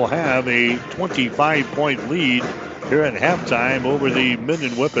will have a 25-point lead here at halftime over the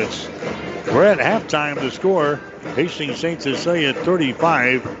Minden Whippets. We're at halftime. The score, Hastings St. Cecilia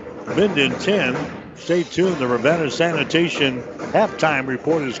 35, Minden 10. Stay tuned. The Ravenna Sanitation halftime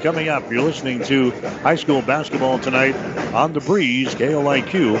report is coming up. You're listening to high school basketball tonight on The Breeze,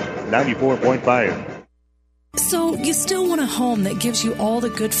 KOIQ 94.5. So you still want a home that gives you all the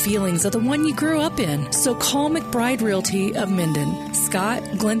good feelings of the one you grew up in. So call McBride Realty of Minden. Scott,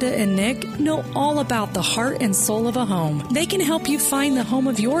 Glenda, and Nick know all about the heart and soul of a home. They can help you find the home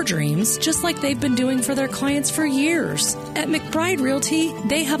of your dreams, just like they've been doing for their clients for years. At McBride Realty,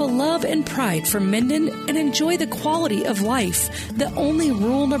 they have a love and pride for Minden and enjoy the quality of life that only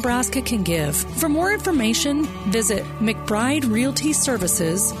rural Nebraska can give. For more information, visit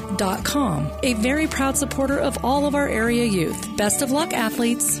McBrideRealtyServices.com. A very proud supporter of all of our area youth. Best of luck,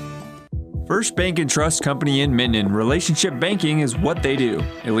 athletes. First Bank and Trust Company in Minden. Relationship banking is what they do.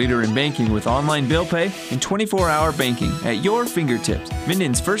 A leader in banking with online bill pay and 24-hour banking at your fingertips.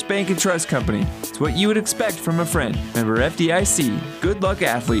 Minden's First Bank and Trust Company. It's what you would expect from a friend. Member FDIC. Good luck,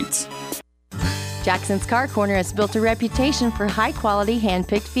 athletes. Jackson's Car Corner has built a reputation for high-quality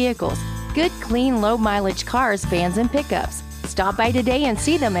hand-picked vehicles. Good, clean, low-mileage cars, vans, and pickups. Stop by today and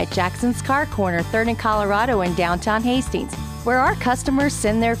see them at Jackson's Car Corner, 3rd and Colorado in downtown Hastings, where our customers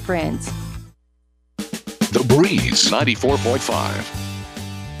send their friends. The Breeze 94.5.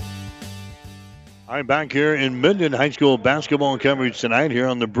 I'm back here in Minden High School basketball coverage tonight here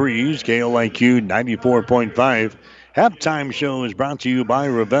on The Breeze, KOIQ 94.5. Halftime show is brought to you by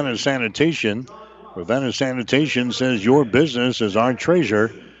Ravenna Sanitation. Ravenna Sanitation says your business is our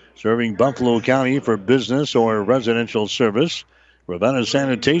treasure. Serving Buffalo County for business or residential service. Ravenna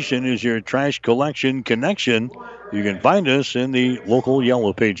Sanitation is your trash collection connection. You can find us in the local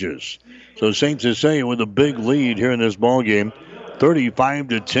yellow pages. So St. Cecilia with a big lead here in this ball game.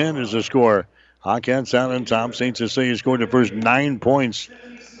 35-10 is the score. Hawkettes out on top. St. Cecilia scored the first 9 points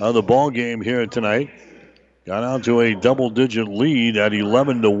of the ball game here tonight. Got out to a double-digit lead at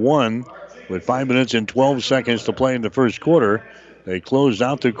 11-1 with 5 minutes and 12 seconds to play in the first quarter. They closed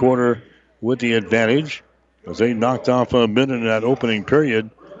out the quarter with the advantage as they knocked off a minute in that opening period,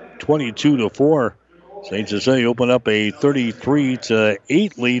 22-4. St. Cecilia opened up a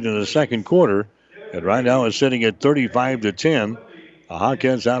 33-8 lead in the second quarter, and right now is sitting at 35-10. The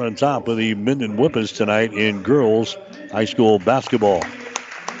Hawkettes out on top of the Minden Whippets tonight in girls high school basketball.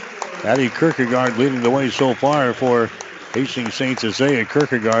 Addie Kierkegaard leading the way so far for Hastings St. Cecilia.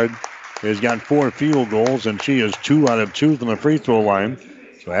 Kierkegaard has got 4 field goals, and she is 2 out of 2 from the free throw line.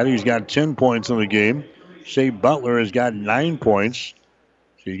 So Addie's got 10 points in the game. Shea Butler has got 9 points.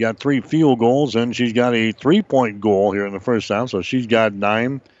 She's got 3 field goals, and she's got a 3-point goal here in the first half, so she's got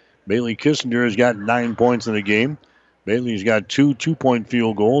 9. Bailey Kissinger has got 9 points in the game. Bailey's got 2 2-point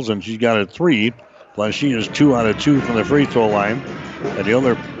field goals, and she's got a 3. Plus, she is 2 out of 2 from the free throw line. And the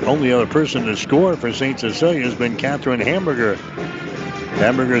only other person to score for St. Cecilia has been Catherine Hamburger.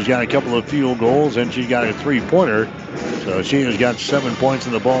 Hamburger's got a couple of field goals, and she's got a 3-pointer. So she has got 7 points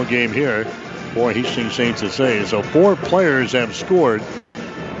in the ball game here for Hastings St. Cecilia. So 4 players have scored.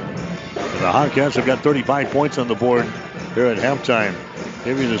 And the Hawkettes have got 35 points on the board here at halftime.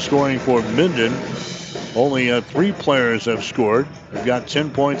 Give you the scoring for Minden. Only 3 players have scored. They've got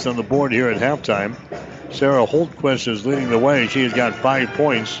 10 points on the board here at halftime. Sarah Holtquist is leading the way. She has got 5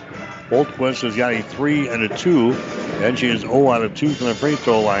 points. Holtquist has got a 3 and a 2. And she is 0 out of 2 from the free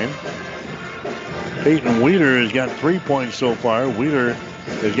throw line. Peyton Wheeler has got 3 points so far. Wheeler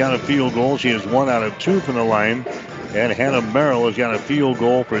has got a field goal. She is 1 out of 2 from the line. And Hannah Merrill has got a field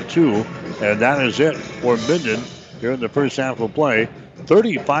goal for 2. And that is it for Minden here in the first half of play.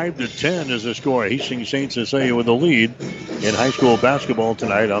 35-10 is the score. Hastings St. Cecilia with the lead in high school basketball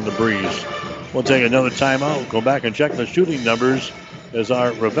tonight on the Breeze. We'll take another timeout. Go back and check the shooting numbers as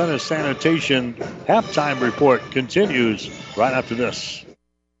our Ravenna Sanitation halftime report continues right after this.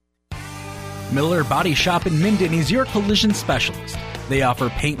 Miller Body Shop in Minden is your collision specialist. They offer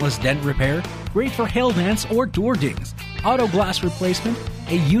paintless dent repair, great for hail dents or door dings, auto glass replacement,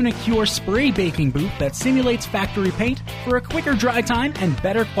 a Unicure spray baking booth that simulates factory paint for a quicker dry time and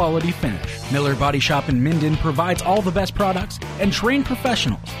better quality finish. Miller Body Shop in Minden provides all the best products and trained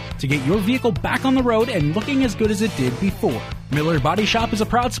professionals to get your vehicle back on the road and looking as good as it did before. Miller Body Shop is a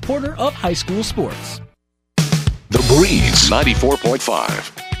proud supporter of high school sports. The Breeze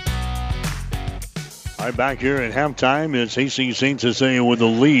 94.5. All right, back here at halftime, it's Hastings St. Cecilia with the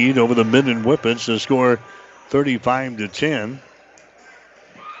lead over the Minden Whippets to score 35-10.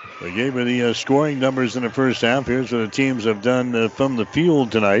 They gave her the scoring numbers in the first half. Here's what the teams have done from the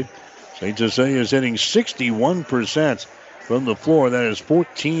field tonight. St. Cecilia is hitting 61% from the floor. That is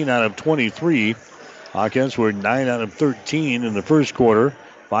 14 out of 23. Hawkins were 9 out of 13 in the first quarter,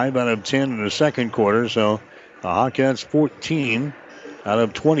 5 out of 10 in the second quarter. So the Hawkins 14 out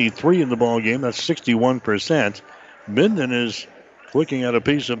of 23 in the ball game. That's 61%. Minden is looking at a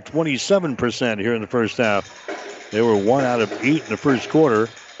pace of 27% here in the first half. They were 1 out of 8 in the first quarter,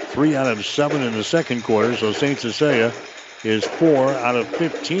 3 out of 7 in the second quarter. So St. Cecilia is 4 out of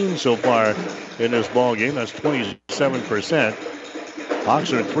 15 so far in this ball game. That's 27%.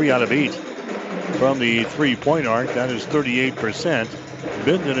 Hawks are 3 out of 8 from the three-point arc. That is 38%.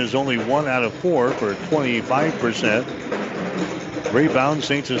 Minden is only 1 out of 4 for 25%. Rebound,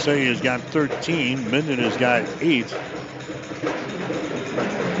 St. Cecilia has got 13. Minden has got 8.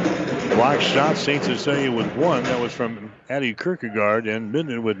 Block shots, St. Cecilia with 1. That was from Addie Kierkegaard. And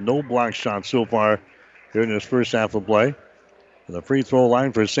Minden with no block shots so far here in this first half of play. And the free throw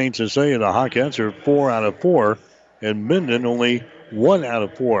line for St. Cecilia, the Hawkettes are 4 out of 4. And Minden only 1 out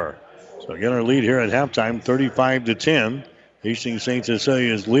of 4. So again, our lead here at halftime, 35-10. Hastings St.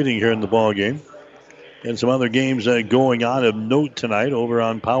 Cecilia is leading here in the ball game. And some other games going on of note tonight over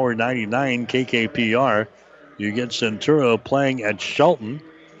on Power 99 KKPR. You get Centura playing at Shelton.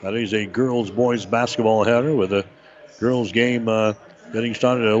 That is a girls-boys basketball header with a girls game getting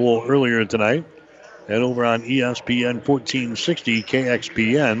started a little earlier tonight. And over on ESPN 1460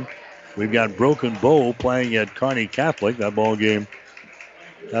 KXPN, we've got Broken Bow playing at Kearney Catholic. That ball game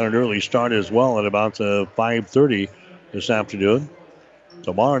had an early start as well at about 5:30 this afternoon.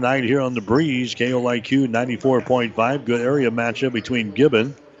 Tomorrow night here on the Breeze, KOIQ 94.5. Good area matchup between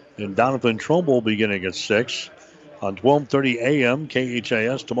Gibbon and Donovan Trumbull beginning at 6. On 12:30 a.m.,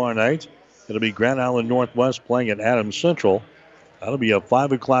 KHAS tomorrow night. It'll be Grand Island Northwest playing at Adams Central. That'll be a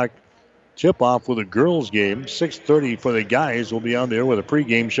 5 o'clock tip-off with a girls game. 6:30 for the guys. We'll be on there with a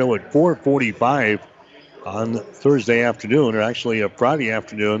pregame show at 4:45 on Thursday afternoon, or actually a Friday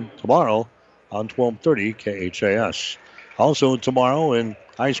afternoon tomorrow on 12:30 KHAS. Also tomorrow in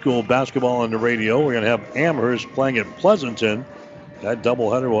high school basketball on the radio, we're going to have Amherst playing at Pleasanton. That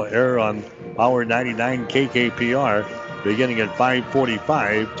doubleheader will air on Power 99 KKPR beginning at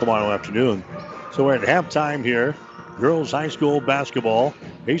 5:45 tomorrow afternoon. So we're at halftime here. Girls high school basketball.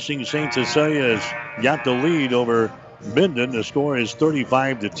 Hastings St. Cecilia has got the lead over Minden. The score is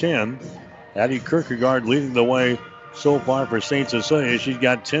 35-10. Addie Kierkegaard leading the way so far for St. Cecilia. She's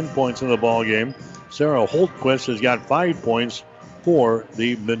got 10 points in the ball game. Sarah Holtquist has got 5 points for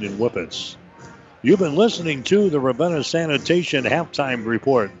the Minden Whippets. You've been listening to the Ravenna Sanitation Halftime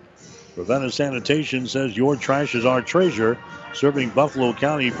Report. Ravenna Sanitation says your trash is our treasure, serving Buffalo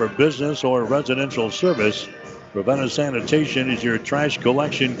County for business or residential service. Ravenna Sanitation is your trash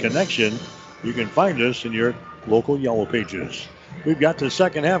collection connection. You can find us in your local Yellow Pages. We've got the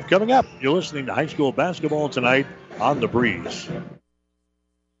second half coming up. You're listening to high school basketball tonight on The Breeze.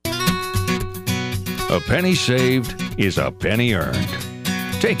 A penny saved is a penny earned.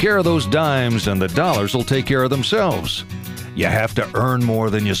 Take care of those dimes and the dollars will take care of themselves. You have to earn more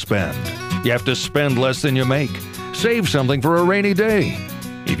than you spend. You have to spend less than you make. Save something for a rainy day.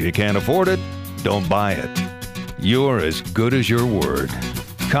 If you can't afford it, don't buy it. You're as good as your word.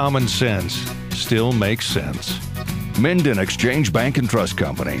 Common sense still makes sense. Minden Exchange Bank and Trust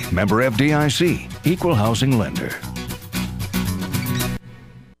Company. Member FDIC. Equal housing lender.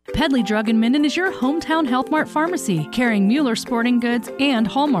 Pedley Drug in Minden is your hometown Health Mart pharmacy, carrying Mueller sporting goods and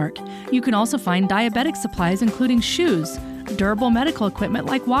Hallmark. You can also find diabetic supplies including shoes, durable medical equipment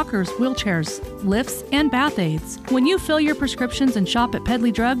like walkers, wheelchairs, lifts, and bath aids. When you fill your prescriptions and shop at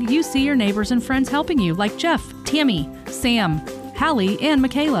Pedley Drug, you see your neighbors and friends helping you, like Jeff, Tammy, Sam, Hallie, and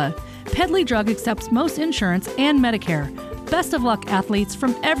Michaela. Pedley Drug accepts most insurance and Medicare. Best of luck, athletes,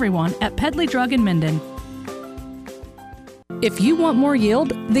 from everyone at Pedley Drug in Minden. If you want more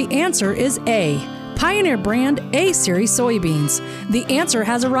yield, the answer is A. Pioneer brand A-Series soybeans. The answer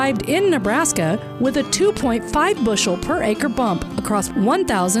has arrived in Nebraska with a 2.5 bushel per acre bump across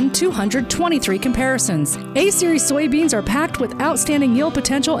 1,223 comparisons. A-Series soybeans are packed with outstanding yield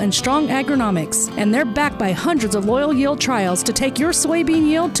potential and strong agronomics, and they're backed by hundreds of loyal yield trials to take your soybean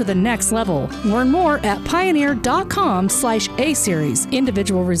yield to the next level. Learn more at pioneer.com/A-Series.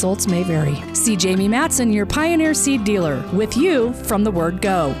 Individual results may vary. See Jamie Matson, your Pioneer seed dealer, with you from the word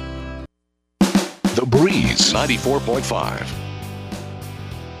go. The Breeze 94.5.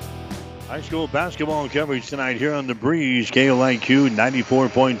 High school basketball coverage tonight here on The Breeze. KOIQ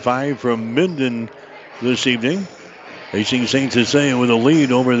 94.5 from Minden this evening. Facing St. Cecilia with a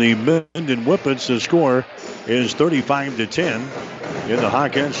lead over the Minden Whippets. The score is 35-10. In the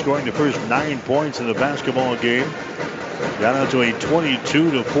Hawkins scoring the first 9 points in the basketball game. Got out to a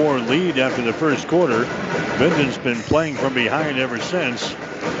 22-4 lead after the first quarter. Minden's been playing from behind ever since.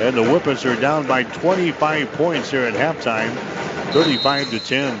 And the Whippets are down by 25 points here at halftime,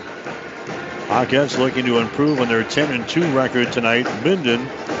 35-10. Hawkins looking to improve on their 10-2 record tonight. Minden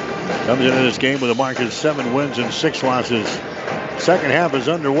comes into this game with a mark of 7 wins and 6 losses. Second half is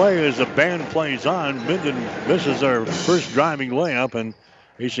underway as the band plays on. Minden misses their first driving layup, and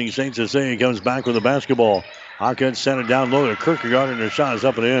Hastings St. Cecilia comes back with the basketball. Hawkins sent it down low to Kierkegaard, and their shot is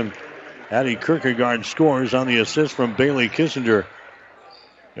up and in. Addie Kierkegaard scores on the assist from Bailey Kissinger.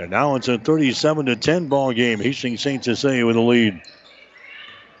 And now it's a 37-10 ball game. Hastings St. Cecilia with a lead.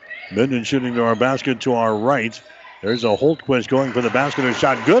 Minden shooting to our basket to our right. There's a Holtquist going for the basket. Her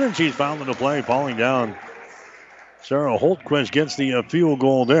shot good, and she's fouled in the play, falling down. Sarah Holtquist gets the field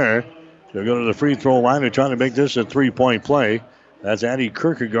goal there. She'll go to the free throw line and try to make this a 3-point play. That's Addie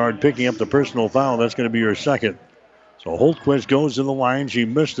Kierkegaard picking up the personal foul. That's going to be her second. So Holtquist goes to the line. She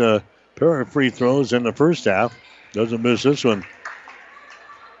missed a pair of free throws in the first half. Doesn't miss this one.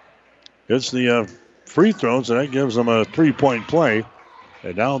 It's the free throws, and that gives them a 3-point play.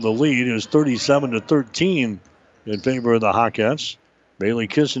 And now the lead is 37-13 in favor of the Hawkettes. Bailey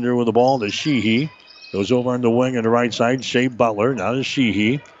Kissinger with the ball to Sheehy. Goes over on the wing on the right side. Shea Butler, now to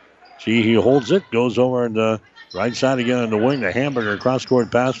Sheehy. Sheehy holds it, goes over on the right side again on the wing. The Hamburger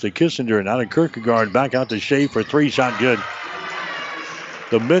cross-court pass to Kissinger. Now to Kierkegaard, back out to Shea for 3, shot good.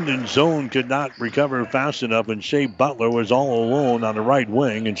 The Minden zone could not recover fast enough, and Shea Butler was all alone on the right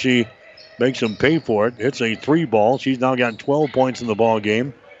wing, and she makes him pay for it. It's a 3 ball. She's now got 12 points in the ball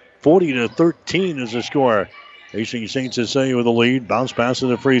game. 40-13 is the score. Hastings St. Cecilia with the lead. Bounce pass to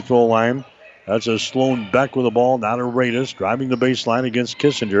the free throw line. That's a Sloan Beck with the ball. Now to Radis, driving the baseline against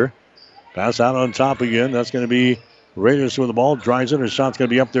Kissinger. Pass out on top again. That's going to be Radis with the ball. Drives it. Her shot's going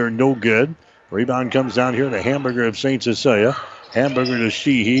to be up there. No good. Rebound comes down here. The Hamburger of St. Cecilia. Hamburger to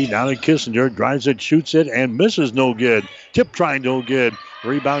Sheehy. Now to Kissinger. Drives it, shoots it, and misses. No good. Tip try, no good.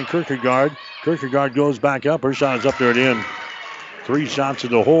 Rebound Kierkegaard. Kierkegaard goes back up. Her shot is up there at the end. 3 shots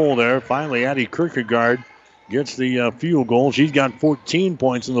at the hole there. Finally, Addie Kierkegaard gets the field goal. She's got 14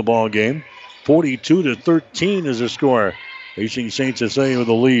 points in the ball game. 42-13 is the score. Hastings St. Cecilia with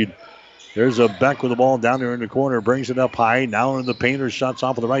the lead. There's a Beck with the ball down there in the corner. Brings it up high. Now in the paint. Her shot's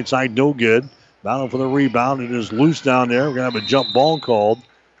off of the right side. No good. Battle for the rebound. It is loose down there. We're going to have a jump ball called.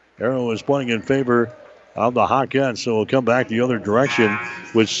 Arrow is pointing in favor of the Hawkettes, so we'll come back the other direction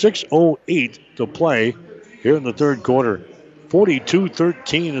with 6:08 to play here in the third quarter.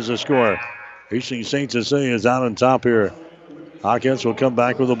 42-13 is the score. Hastings St. Cecilia is out on top here. Hawkettes will come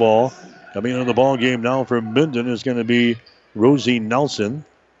back with the ball. Coming into the ball game now for Minden is going to be Rosie Nelson.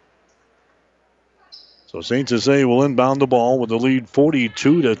 So St. Cecilia will inbound the ball with the lead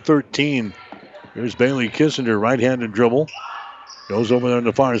 42-13. Here's Bailey Kissinger, right-handed dribble. Goes over there on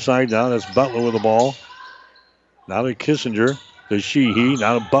the far side now. That's Butler with the ball. Now to Kissinger, to Sheehy.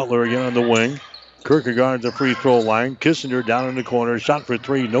 Now to Butler again on the wing. Kierkegaard at the free throw line. Kissinger down in the corner. Shot for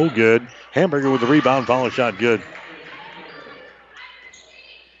 3, no good. Hamburger with the rebound, follow shot good.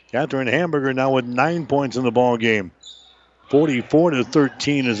 Catherine Hamburger now with 9 points in the ball game.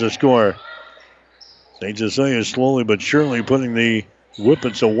 44-13 is the score. St. Cecilia is slowly but surely putting the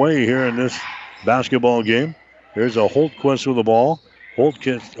Whippets away here in this basketball game. Here's a Holtquist with the ball.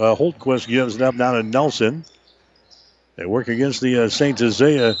 Holtquist gives it up now to Nelson. They work against the St.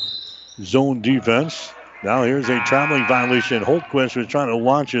 Cecilia zone defense. Now here's a traveling violation. Holtquist was trying to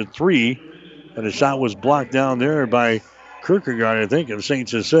launch a three, and the shot was blocked down there by Kierkegaard, I think, of St.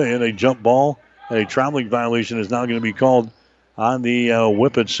 Cecilia. And a jump ball and a traveling violation is now going to be called on the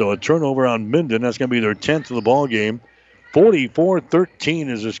Whippets. So a turnover on Minden. That's going to be their 10th of the ball game. 44-13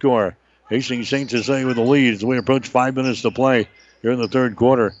 is the score. Hastings St. Cecilia with the lead as we approach 5 minutes to play here in the third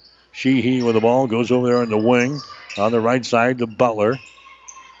quarter. Sheehy with the ball goes over there on the wing on the right side to Butler.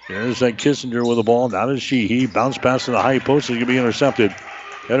 There's that Kissinger with the ball. Now to Sheehy. Bounce pass to the high post is going to be intercepted.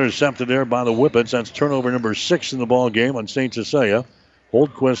 Intercepted there by the Whippets. That's turnover number 6 in the ball game on St. Cecilia.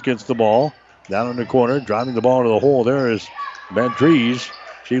 Holdquist gets the ball down in the corner. Driving the ball to the hole there is Madriz.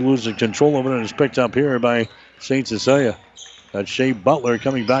 She loses control of it and is picked up here by St. Cecilia. That's Shea Butler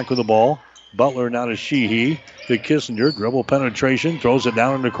coming back with the ball. Butler now to Sheehy. To Kissinger. Dribble penetration. Throws it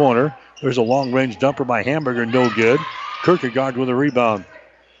down in the corner. There's a long-range dumper by Hamburger. No good. Kierkegaard with a rebound.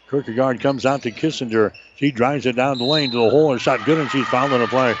 Kierkegaard comes out to Kissinger. She drives it down the lane to the hole. Her shot good, and she's fouled in a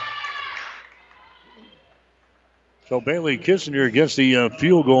play. So Bailey Kissinger gets the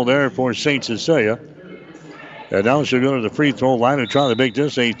field goal there for St. Cecilia. And now she'll go to the free throw line and try to make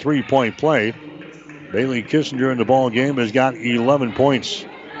this a three-point play. Bailey Kissinger in the ball game has got 11 points.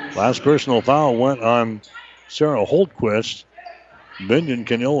 Last personal foul went on Sarah Holtquist. Minden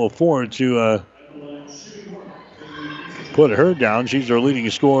can ill afford to put her down. She's their leading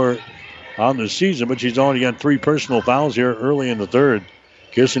scorer on the season, but she's already got 3 personal fouls here early in the third.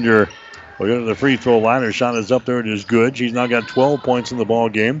 Kissinger will go to the free throw line. Her shot is up there. It is good. She's now got 12 points in the ball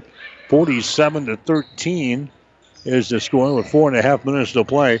game. 47-13 is the score with 4.5 minutes to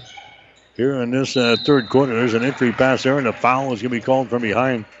play here in this third quarter. There's an entry pass there, and a foul is going to be called from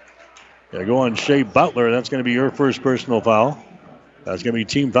behind. They go on Shea Butler. That's going to be her first personal foul. That's going to be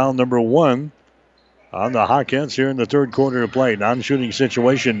team foul number 1 on the Hawkins here in the third quarter of play. Non-shooting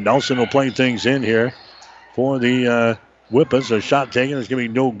situation. Nelson will play things in here for the Whippets. A shot taken is going to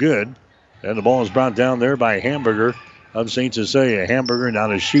be no good. And the ball is brought down there by Hamburger of St. Cecilia. Hamburger now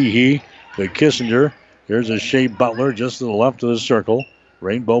to Sheehy, to Kissinger. Here's a Shea Butler just to the left of the circle.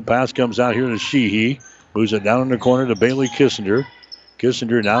 Rainbow pass comes out here to Sheehy. Moves it down in the corner to Bailey Kissinger.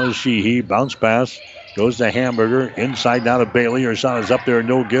 Kissinger now to Sheehy. Bounce pass. Goes to Hamburger. Inside now to Bailey. Her shot is up there.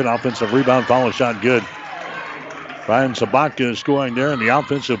 No good. Offensive rebound. Follow shot good. Ryan Sabatka is scoring there. And the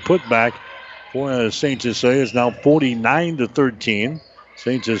offensive putback for St. Cecilia is now 49-13.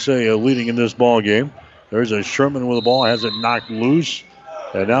 St. Cecilia leading in this ball game. There's a Sherman with the ball. Has it knocked loose.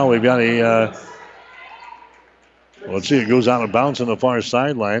 And now we've got a... let's see. It goes out of bounds on the far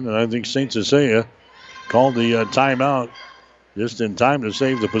sideline. And I think St. Cecilia called the timeout just in time to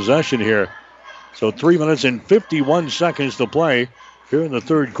save the possession here. So 3 minutes and 51 seconds to play here in the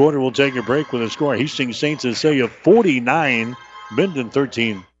third quarter. We'll take a break with a score. Hastings St. Cecilia 49, Minden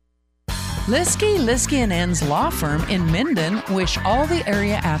 13. Liskey & Ends Law Firm in Minden wish all the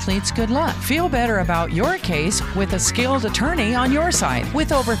area athletes good luck. Feel better about your case with a skilled attorney on your side.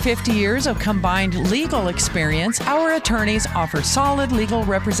 With over 50 years of combined legal experience, our attorneys offer solid legal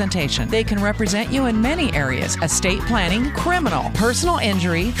representation. They can represent you in many areas: estate planning, criminal, personal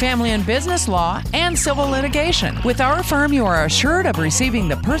injury, family and business law, and civil litigation. With our firm, you are assured of receiving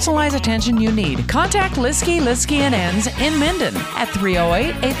the personalized attention you need. Contact Liskey & Ends in Minden at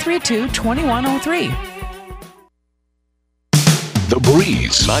 308-832-2103. The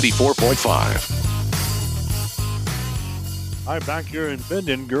Breeze 94.5. All right, back here in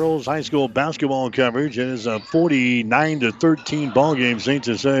Minden, girls high school basketball coverage. It is a 49-13 ball game. St.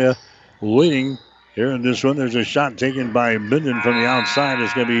 Cecilia leading here in this one. There's a shot taken by Minden from the outside.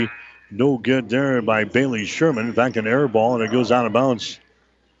 It's going to be no good there by Bailey Sherman. In fact, an air ball, and it goes out of bounds.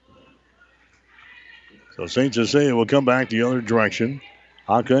 So St. Cecilia will come back the other direction.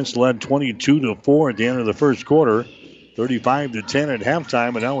 Hawkins led 22-4 at the end of the first quarter, 35-10 at halftime,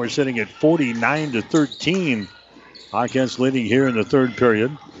 and now we're sitting at 49-13. Hawkins leading here in the third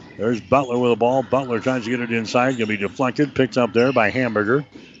period. There's Butler with the ball. Butler tries to get it inside. Going to be deflected. Picked up there by Hamburger.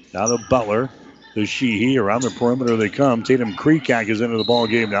 Now to Butler. To Sheehy. Around the perimeter they come. Tatum Kreekak is into the ball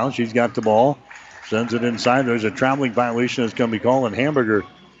game now. She's got the ball. Sends it inside. There's a traveling violation that's going to be called on Hamburger.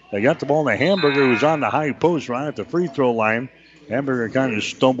 They got the ball to Hamburger, who's on the high post right at the free throw line. Hamburger kind of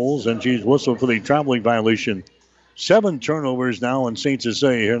stumbles, and she's whistled for the traveling violation. 7 turnovers now on St.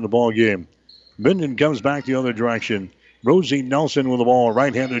 Cecilia here in the ball game. Minden comes back the other direction. Rosie Nelson with the ball,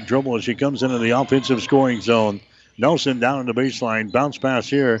 right-handed dribble as she comes into the offensive scoring zone. Nelson down in the baseline. Bounce pass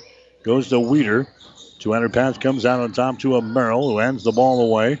here goes to Weeder. 200 pass comes out on top to a Merrill, who hands the ball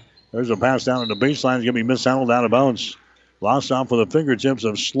away. There's a pass down in the baseline. It's going to be mishandled out of bounds. Lost off with the fingertips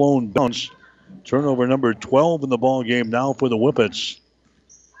of Sloan Bounce. Turnover number 12 in the ball game now for the Whippets.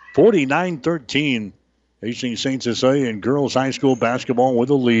 49-13. Hastings St. Cecilia in girls high school basketball with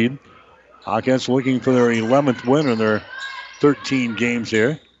a lead. Hawkettes looking for their 11th win in their 13 games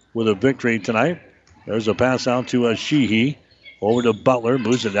here with a victory tonight. There's a pass out to Sheehy. Over to Butler.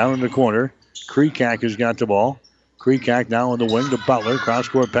 Moves it down in the corner. Kreekak has got the ball. Kreekak now on the wing to Butler.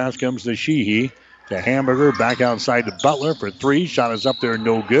 Cross-court pass comes to Sheehy. To Hamburger. Back outside to Butler for three. Shot is up there.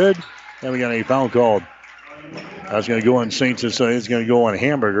 No good. And we got a foul called. That's going to go on St. Cecilia. It's going to go on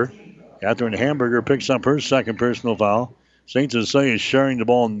Hamburger. Catherine Hamburger picks up her second personal foul. St. Cecilia is sharing the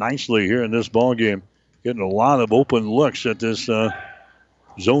ball nicely here in this ball game. Getting a lot of open looks at this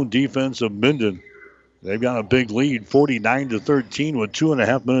zone defense of Minden. They've got a big lead, 49-13 with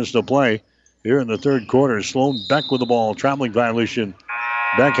 2.5 minutes to play here in the third quarter. Sloan Beck with the ball, traveling violation.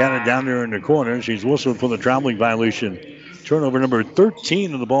 Beck had it down there in the corner. She's whistled for the traveling violation. Turnover number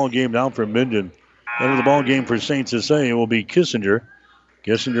 13 in the ball game now for Minden. Into the ball game for St. Cecilia will be Kissinger.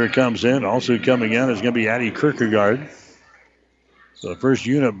 Kissinger comes in. Also coming in is going to be Addie Kierkegaard. So the first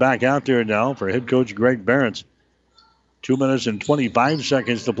unit back out there now for head coach Greg Barrett. 2 minutes and 25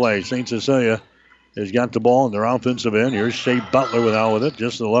 seconds to play. St. Cecilia has got the ball in their offensive end. Here's Shea Butler with it,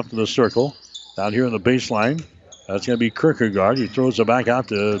 just to the left of the circle. Down here on the baseline. That's going to be Kierkegaard. He throws it back out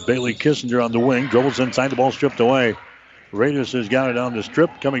to Bailey Kissinger on the wing. Dribbles inside, the ball stripped away. Reyes has got it on the strip.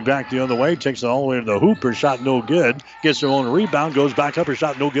 Coming back the other way. Takes it all the way to the hoop. Her shot no good. Gets her own rebound. Goes back up. Her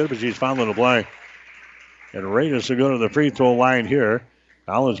shot no good, but she's fouling the play. And Reyes will go to the free throw line here.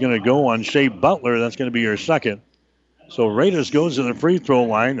 Foul is going to go on Shea Butler. That's going to be her second. So Reyes goes to the free throw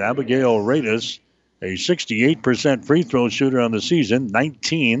line. Abigail Reyes, a 68% free throw shooter on the season,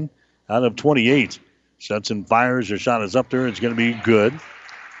 19 out of 28. Sets and fires. Her shot is up there. It's going to be good.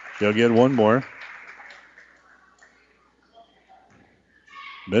 She'll get one more.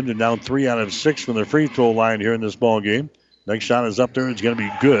 Minden down 3 out of 6 from the free throw line here in this ball game. Next shot is up there. It's going to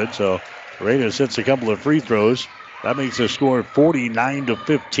be good. So Reyes hits a couple of free throws. That makes the score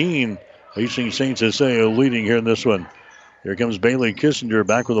 49-15. Hastings St. Cecilia leading here in this one. Here comes Bailey Kissinger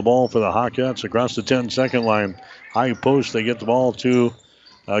back with the ball for the Hawkettes across the 10-second line. High post, they get the ball to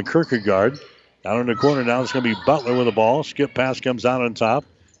Kierkegaard. Down in the corner now, it's going to be Butler with the ball. Skip pass comes out on top.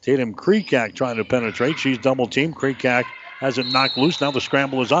 Tatum Kreekak trying to penetrate. She's double-teamed. Kreekak has it knocked loose. Now the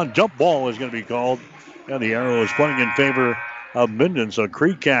scramble is on. Jump ball is going to be called. And the arrow is pointing in favor of Minden. So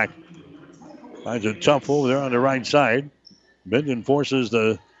Kreekak finds it tough over there on the right side. Minden forces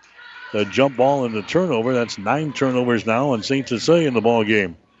the jump ball and the turnover. That's 9 turnovers now on St. Cecilia in the ball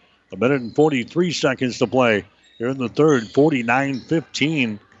game. 1 minute and 43 seconds to play here in the third.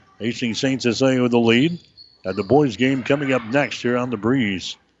 49-15. Hastings St. Cecilia with the lead. At the boys game coming up next here on the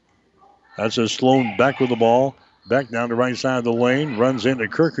Breeze. That's a Sloan Beck with the ball. Beck down the right side of the lane. Runs into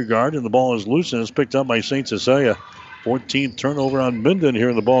Kierkegaard, and the ball is loose and is picked up by St. Cecilia. 14th turnover on Minden here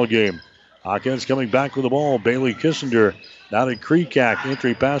in the ball game. Hawkins coming back with the ball. Bailey Kissinger down at Kreekak.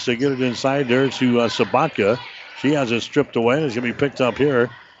 Entry pass to get it inside there to Sabatka. She has it stripped away. It's going to be picked up here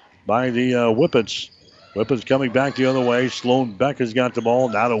by the Whippets. Whippets coming back the other way. Sloan Beck has got the ball.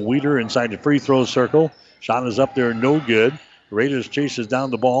 Now to Weeder inside the free throw circle. Shot is up there, no good. Raiders chases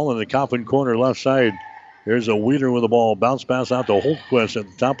down the ball in the Coffin corner left side. Here's a Weeder with the ball. Bounce pass out to Holtquist at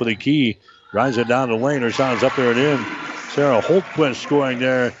the top of the key. Drives it down the lane. Her shot is up there and in. Sarah Holtquist scoring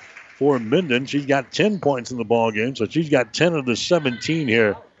there for Minden. She's got 10 points in the ball game, so she's got 10 of the 17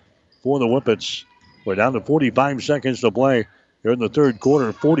 here for the Whippets. We're down to 45 seconds to play here in the third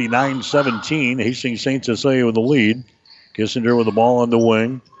quarter. 49-17. Hastings St. Cecilia with the lead. Kissinger with the ball on the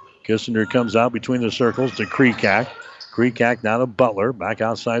wing. Kissinger comes out between the circles to Kreekak. Kreekak now to Butler. Back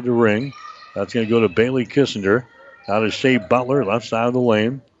outside the ring. That's going to go to Bailey Kissinger. Now to Shea Butler, left side of the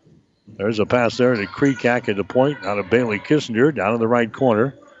lane. There's a pass there to Kreekak at the point. Now to Bailey Kissinger down in the right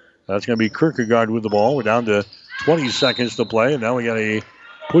corner. That's going to be Kierkegaard with the ball. We're down to 20 seconds to play, and now we got a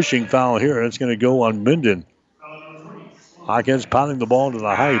pushing foul here. It's going to go on Minden. Hawkins pounding the ball to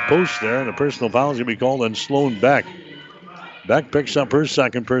the high post there, and a personal foul is going to be called on Sloan Beck. Beck picks up her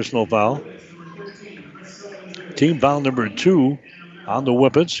second personal foul. Team foul number 2 on the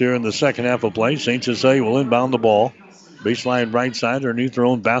Whippets here in the second half of play. St. Cecilia will inbound the ball. Baseline right side underneath their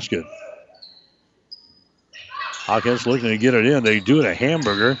own basket. Hawkins looking to get it in. They do it to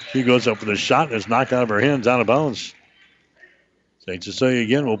Hamburger. She goes up for the shot and is knocked out of her hands, out of bounds. St. Cecilia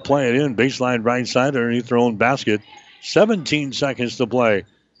again will play it in. Baseline right side underneath their own basket. 17 seconds to play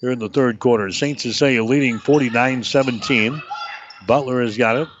here in the third quarter. St. Cecilia leading 49-17. Butler has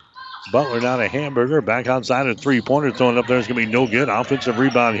got it. Butler now to Hamburger. Back outside a three-pointer thrown up there. It's going to be no good. Offensive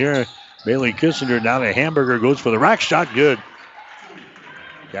rebound here. Bailey Kissinger down to Hamburger. Goes for the rack shot. Good.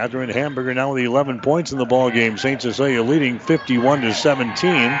 Catherine Hamburger now with 11 points in the ball game. St. Cecilia leading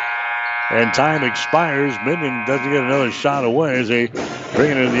 51-17. And time expires. Minden doesn't get another shot away as they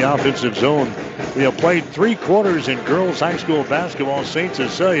bring it into the offensive zone. We have played 3 quarters in girls high school basketball. St.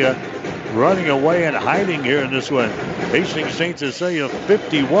 Cecilia running away and hiding here in this one. Hastings St. Cecilia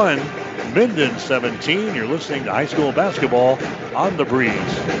 51, Minden 17. You're listening to high school basketball on The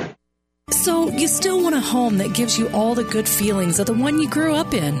Breeze. So you still want a home that gives you all the good feelings of the one you grew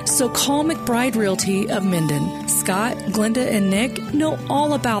up in. So call McBride Realty of Minden. Scott, Glenda, and Nick know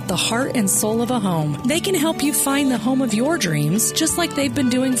all about the heart and soul of a home. They can help you find the home of your dreams, just like they've been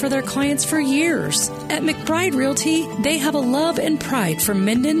doing for their clients for years. At McBride Realty, they have a love and pride for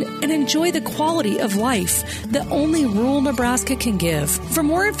Minden and enjoy the quality of life that only rural Nebraska can give. For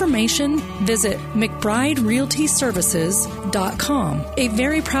more information, visit McBrideRealtyServices.com. A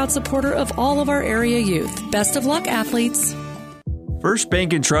very proud supporter of all of our area youth. Best of luck, athletes. First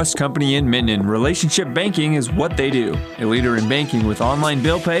Bank and Trust Company in Minden. Relationship banking is what they do. A leader in banking with online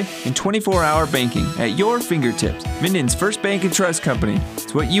bill pay and 24-hour banking at your fingertips. Minden's First Bank and Trust Company.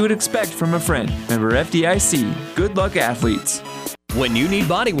 It's what you would expect from a friend. Member FDIC. Good luck, athletes. When you need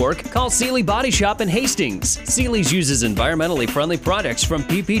body work, call Sealy Body Shop in Hastings. Sealy's uses environmentally friendly products from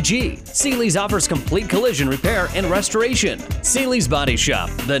PPG. Sealy's offers complete collision repair and restoration. Sealy's Body Shop,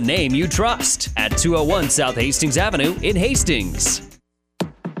 the name you trust, at 201 South Hastings Avenue in Hastings.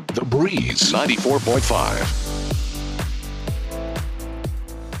 The Breeze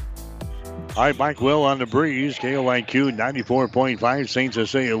 94.5. Hi, Mike Will on The Breeze. KOIQ 94.5. St.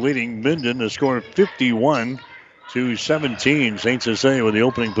 Cecilia leading Minden. The score 51-17. St. Cecilia with the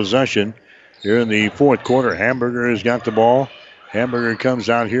opening possession here in the fourth quarter. Hamburger has got the ball. Hamburger comes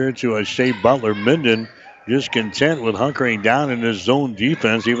out here to a Shea Butler. Minden just content with hunkering down in this zone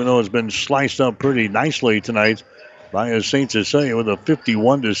defense, even though it's been sliced up pretty nicely tonight by a St. Cecilia with a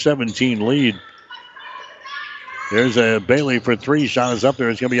 51-17 lead. There's a Bailey for 3. Shot is up there.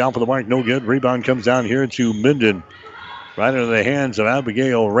 It's going to be off of the mark. No good. Rebound comes down here to Minden. Right into the hands of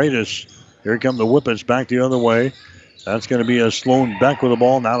Abigail Radis. Here come the Whippets back the other way. That's going to be a Sloan Beck with the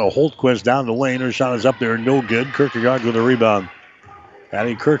ball. Now to Holtquist down the lane. Her shot is up there. No good. Kierkegaard with a rebound.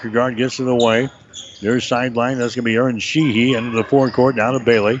 Patty Kierkegaard gets it away. Their sideline. That's going to be Erin Sheehy into the forecourt. Down to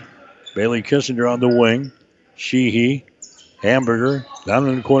Bailey. Bailey Kissinger on the wing. Sheehy. Hamburger. Down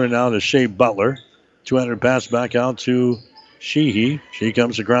in the corner now to Shea Butler. 200 pass back out to Sheehy. She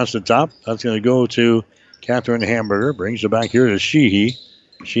comes across the top. That's going to go to Catherine Hamburger. Brings it back here to Sheehy.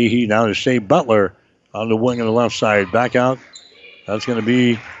 Sheehy now to Shea Butler on the wing on the left side. Back out. That's going to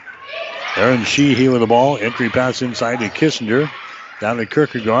be Erin Sheehy with the ball. Entry pass inside to Kissinger. Down to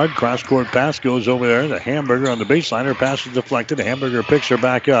Kierkegaard. Cross-court pass goes over there. The Hamburger on the baseline. Her pass is deflected. The Hamburger picks her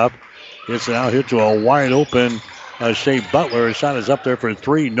back up. Gets it out here to a wide open Shea Butler. Her shot is up there for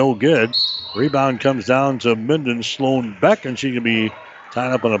 3. No good. Rebound comes down to Minden Sloan Beck, and she can be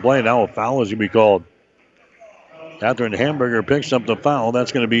tied up on a play. Now a foul is going to be called. Catherine Hamburger picks up the foul.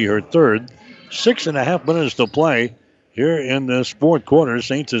 That's going to be her third. 6.5 minutes to play here in this fourth quarter.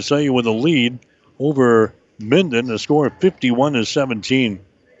 St. Cecilia with a lead over Minden. The score 51-17.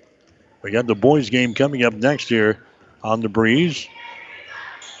 We got the boys game coming up next here on The Breeze.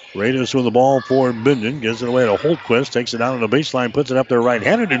 Radis with the ball for Minden. Gives it away to Holtquist. Takes it out on the baseline. Puts it up there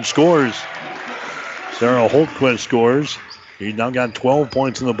right-handed and scores. Sarah Holtquist scores. He's now got 12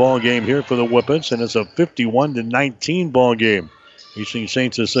 points in the ball game here for the Whippets, and it's a 51-19 ball game. Hastings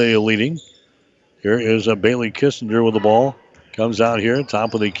St. Cecilia leading. Here is a Bailey Kissinger with the ball. Comes out here,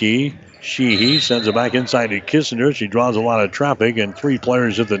 top of the key. Sheehy sends it back inside to Kissinger. She draws a lot of traffic, and 3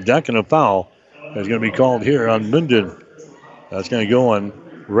 players at the deck, and a foul is going to be called here on Minden. That's going to go on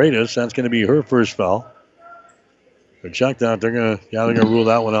Radis. That's going to be her first foul. But check that. They're going to rule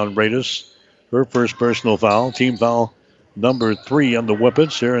that one on Radis. Her first personal foul. Team foul number 3 on the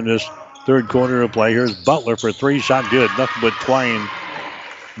Whippets here in this third quarter of play. Here's Butler for 3. Shot good.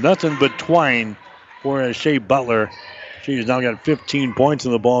 Nothing but twine for Shea Butler. She's now got 15 points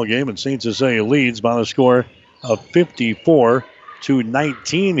in the ball game, and St. Cecilia leads by a score of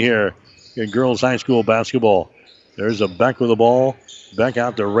 54-19 here in girls high school basketball. There's a Beck with the ball. Beck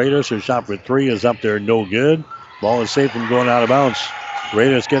out to Radis. Her shot for 3 is up there. No good. Ball is safe from going out of bounds.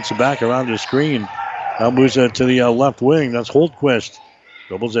 Radis gets it back around the screen. Now moves it to the left wing. That's Holtquist.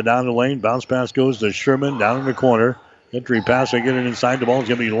 Dribbles it down the lane. Bounce pass goes to Sherman down in the corner. Entry pass. They get it inside. The ball's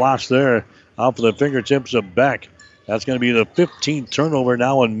going to be lost there. Off of the fingertips of Beck. That's going to be the 15th turnover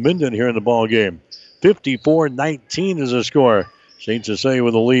now in Minden here in the ball game. 54-19 is the score. St. Cecilia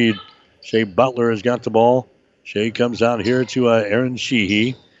with the lead. Shea Butler has got the ball. Shea comes out here to Erin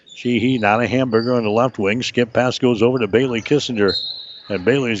Sheehy. Sheehy now to Hamburger on the left wing. Skip pass goes over to Bailey Kissinger. And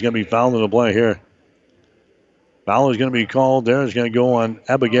Bailey's going to be fouled in the play here. Foul is going to be called there. It's going to go on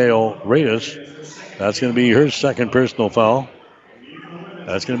Abigail Reyes. That's going to be her second personal foul.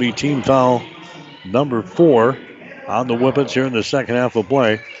 That's going to be team foul number 4 on the Whippets here in the second half of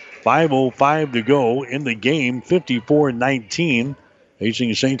play. 5:05 to go in the game, 54-19.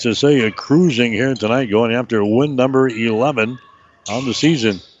 Hastings St. Cecilia cruising here tonight, going after win number 11 on the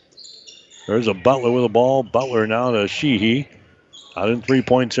season. There's a Butler with the ball. Butler now to Sheehy. Out in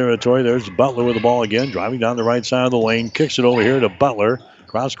three-point territory. There's Butler with the ball again. Driving down the right side of the lane. Kicks it over here to Butler.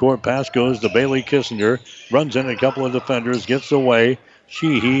 Cross-court pass goes to Bailey Kissinger. Runs in a couple of defenders. Gets away.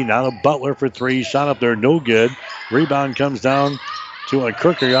 Sheehy now to Butler for 3. Shot up there. No good. Rebound comes down to a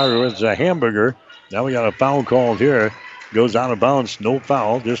Kierkegaard, who is a hamburger. Now we got a foul called here. Goes out of bounds. No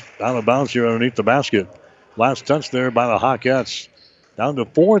foul. Just out of bounds here underneath the basket. Last touch there by the Hawkettes. Down to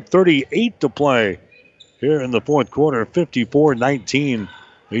 4:38 to play here in the fourth quarter. 54-19.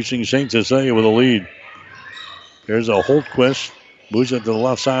 Hastings St. Cecilia with a lead. Here's a Holtquist. Moves it to the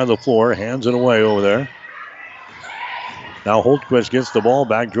left side of the floor. Hands it away over there. Now Holtquist gets the ball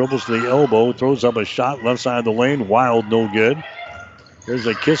back. Dribbles to the elbow. Throws up a shot left side of the lane. Wild, no good. Here's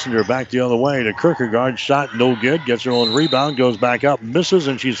a Kissinger back the other way to Kierkegaard. Shot no good. Gets her own rebound. Goes back up. Misses,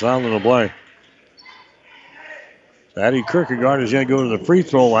 and she's fouled in the play. Addie Kierkegaard is going to go to the free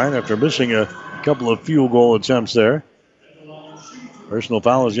throw line after missing a couple of field goal attempts there. Personal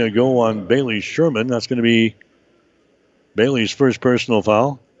foul is going to go on Bailey Sherman. That's going to be Bailey's first personal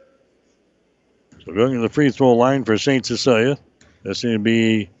foul. So going to the free throw line for St. Cecilia. That's going to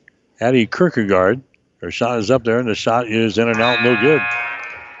be Addie Kierkegaard. Her shot is up there, and the shot is in and out, no good.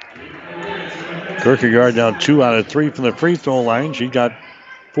 Kierkegaard now 2 out of 3 from the free throw line. She got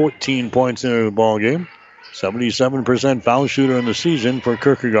 14 points in the ball game. 77% foul shooter in the season for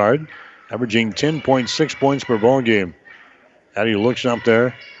Kierkegaard, averaging 10.6 points per ball game. Addie looks up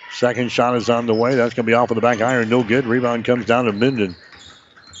there. Second shot is on the way. That's going to be off of the back iron. No good. Rebound comes down to Minden.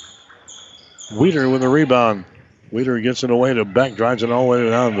 Weeder with a rebound. Weeder gets it away to Beck. Drives it all the way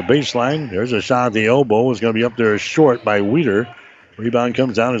down the baseline. There's a shot at the elbow. It's going to be up there short by Weeder. Rebound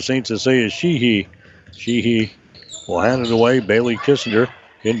comes down to St. Cecilia. Sheehy. Sheehy will hand it away. Bailey Kissinger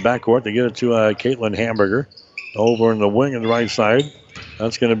in backcourt. They get it to Caitlin Hamburger. Over in the wing on the right side.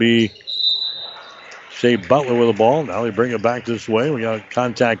 That's going to be Shea Butler with the ball. Now they bring it back this way. We got a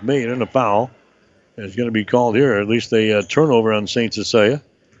contact made and a foul. It's going to be called here. At least a turnover on St. Cecilia.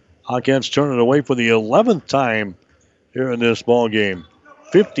 Hawkins turn it away for the 11th time here in this ball game.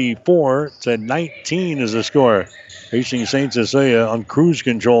 54-19 is the score. Hastings St. Cecilia on cruise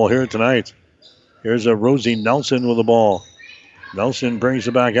control here tonight. Here's a Rosie Nelson with the ball. Nelson brings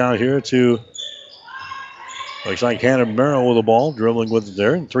it back out here to, looks like Hannah Merrill with the ball, dribbling with it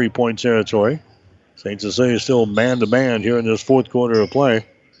there in three-point territory. St. Cecilia still man-to-man here in this fourth quarter of play.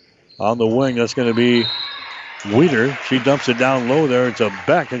 On the wing, that's going to be Weeder. She dumps it down low there. It's a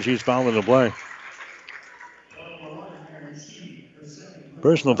Beck, and she's fouling the play.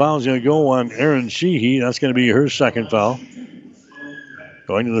 Personal foul is going to go on Erin Sheehy. That's going to be her second foul.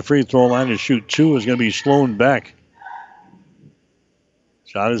 Going to the free throw line to shoot 2 is going to be Sloan Beck.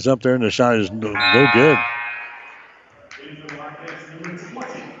 Shot is up there, and the shot is no good.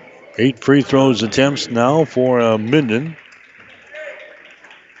 8 free throws attempts now for Minden.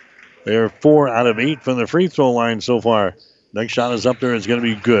 They're 4 out of 8 from the free throw line so far. Next shot is up there. It's going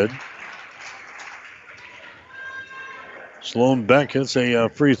to be good. Sloan Beck hits a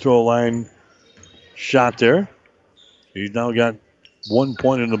free throw line shot there. He's now got 1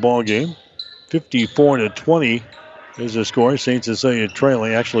 point in the ball game. 54-20 is the score. St. Cecilia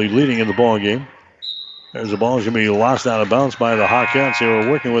trailing, actually leading in the ball game. There's the ball. Is going to be lost out of bounds by the Hawkettes. They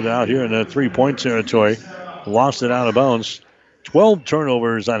were working with it out here in the three-point territory. Lost it out of bounds. 12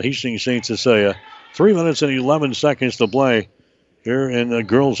 turnovers on Hastings St. Cecilia. 3 minutes and 11 seconds to play here in the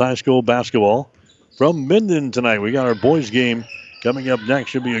girls high school basketball. From Minden tonight, we got our boys game coming up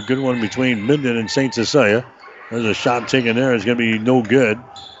next. Should be a good one between Minden and St. Cecilia. There's a shot taken there. It's going to be no good.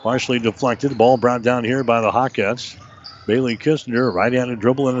 Partially deflected. Ball brought down here by the Hawkettes. Bailey Kissinger, right-handed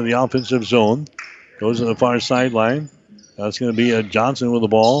dribble into the offensive zone. Goes to the far sideline. That's going to be Johnson with the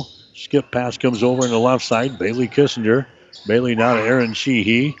ball. Skip pass comes over on the left side. Bailey Kissinger. Bailey now to Erin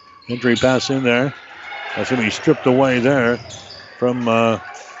Sheehy. Entry pass in there. That's going to be stripped away there from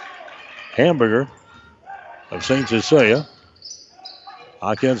Hamburger of St. Cecilia.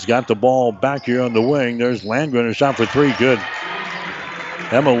 Hawkins got the ball back here on the wing. There's Landgren, a shot for 3, good.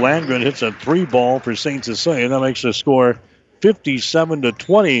 Emma Landgren hits a 3 ball for St. Cecilia. That makes the score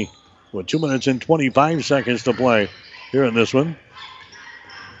 57-20 with 2 minutes and 25 seconds to play here in this one.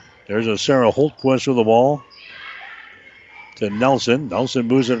 There's a Sarah Holtquist with the ball. to Nelson. Nelson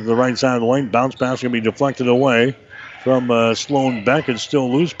moves it to the right side of the lane. Bounce pass going to be deflected away from Sloan Beck. It's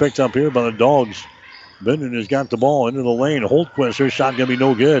still loose. Picked up here by the Dogs. Minden has got the ball into the lane. Holtquist, her shot going to be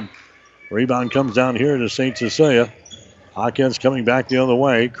no good. Rebound comes down here to St. Cecilia. Hawkins coming back the other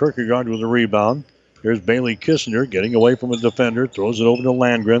way. Kierkegaard with the rebound. Here's Bailey Kissinger getting away from a defender. Throws it over to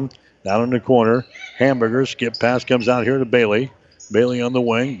Landgren. Down in the corner. Hamburger. Skip pass comes out here to Bailey. Bailey on the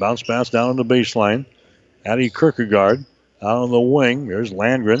wing. Bounce pass down on the baseline. Addie Kierkegaard out on the wing. There's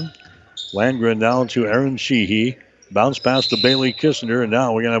Landgren. Landgren down to Aaron Sheehy. Bounce pass to Bailey Kissinger. And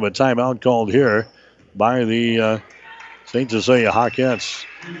now we're going to have a timeout called here by the St. Cecilia Hawkettes.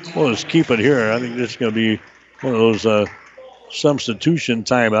 Well, let's keep it here. I think this is going to be one of those substitution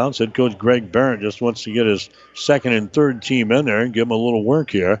timeouts. Head coach Greg Barrett just wants to get his second and third team in there and give them a little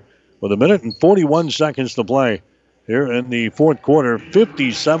work here. With 1 minute and 41 seconds to play here in the fourth quarter,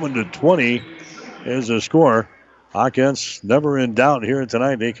 57-20 is the score. Hawkins never in doubt here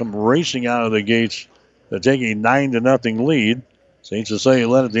tonight. They come racing out of the gates to take a 9-0 lead. St. Cecilia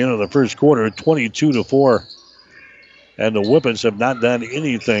led at the end of the first quarter, 22-4. And the Whippets have not done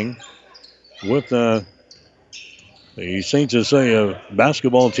anything with the St. Cecilia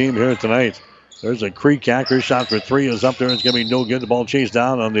basketball team here tonight. There's a Creek-Hacker shot for three is up there. It's going to be no good. The ball chased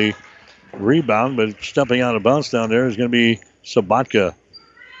down on the rebound, but stepping out of bounds down there is going to be Sabatka.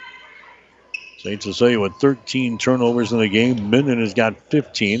 St. Cecilia with 13 turnovers in the game. Minden has got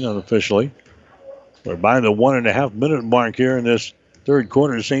 15 unofficially. We're by the 1.5 minute mark here in this third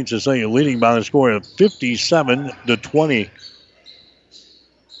quarter. St. Cecilia leading by the score of 57-20.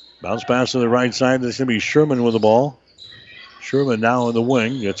 Bounce pass to the right side. This is going to be Sherman with the ball. Sherman now in the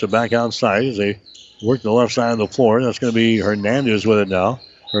wing. Gets it back outside as they work the left side of the floor. That's going to be Hernandez with it now.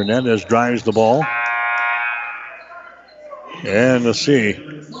 Hernandez drives the ball. And let's see.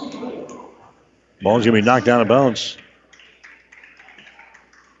 Ball's going to be knocked out of bounds.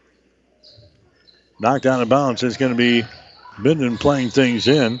 Knocked out of bounds. It's going to be Minden playing things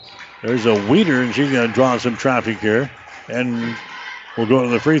in. There's a Weeder, and she's going to draw some traffic here. And we'll go to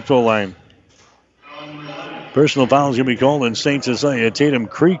the free throw line. Personal foul is going to be called in St. Cecilia. Tatum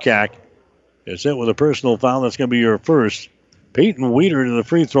Kreekak is hit with a personal foul. That's going to be your first. Peyton Weeder to the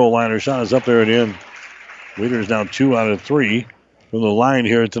free throw line. Her shot is up there and in. Weeder is now 2 out of 3 from the line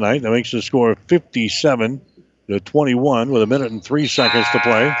here tonight. That makes the score 57-21 with 1 minute and 3 seconds to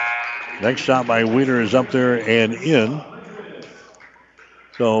play. Next shot by Weeder is up there and in.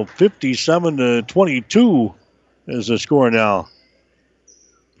 So 57-22 is the score now.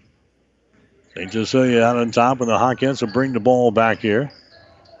 St. Cecilia out on top, and the Hawkins will bring the ball back here.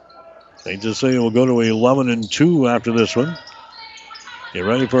 St. Cecilia will go to 11-2 after this one. Get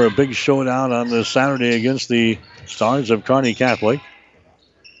ready for a big showdown on this Saturday against the Stars of Kearney Catholic.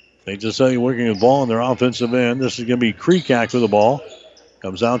 St. Cecilia working the ball in their offensive end. This is going to be Kreekak with the ball.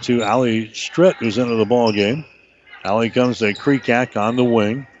 Comes out to Allie Stritt, who's into the ball game. Allie comes to Kreekak on the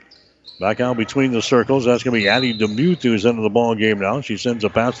wing. Back out between the circles. That's going to be Addie DeMute, who's into the ball game now. She sends a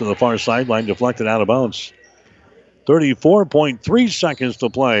pass to the far sideline, deflected out of bounds. 34.3 seconds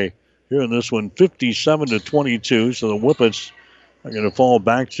to play here in this one, 57-22. So the Whippets are going to fall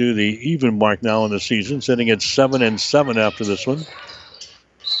back to the even mark now in the season, sitting at 7-7 after this one.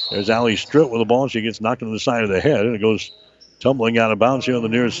 There's Allie Stritt with the ball. She gets knocked on the side of the head, and it goes tumbling out of bounds here on the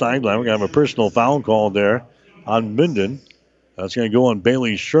near sideline. We're going to have a personal foul called there on Minden. That's going to go on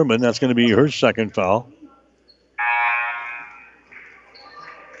Bailey Sherman. That's going to be her second foul.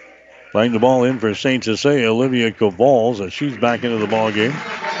 Playing the ball in for St. Cecilia, Olivia Cavals, as she's back into the ball game.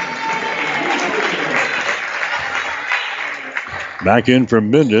 Back in for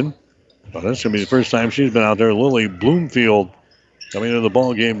Minden. Well, that's going to be the first time she's been out there. Lily Bloomfield coming into the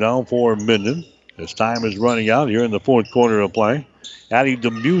ball game now for Minden. As time is running out here in the fourth quarter of play. Addie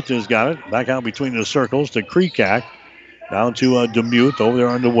DeMute has got it. Back out between the circles to Kreekak. Down to DeMute over there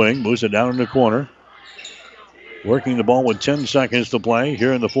on the wing. Moves it down in the corner. Working the ball with 10 seconds to play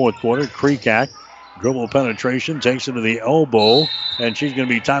here in the fourth quarter. Kreekak, dribble penetration, takes it to the elbow, and she's going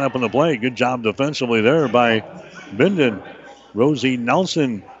to be tied up in the play. Good job defensively there by Minden. Rosie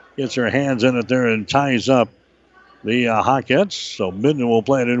Nelson gets her hands in it there and ties up the Hawkettes. So Minden will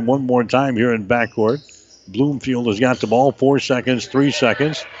play it in one more time here in backcourt. Bloomfield has got the ball. 4 seconds, 3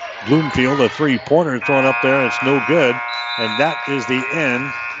 seconds. Bloomfield, a three-pointer thrown up there. It's no good. And that is the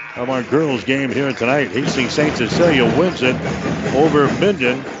end of our girls' game here tonight. Hastings St. Cecilia wins it over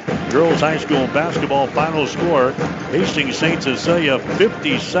Minden. Girls high school basketball final score. Hastings St. Cecilia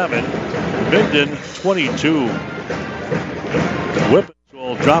 57, Minden 22. Whippets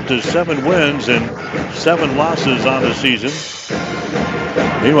will drop to 7 wins and 7 losses on the season.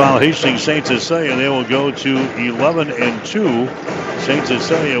 Meanwhile, Hastings St. Cecilia, they will go to 11-2. St.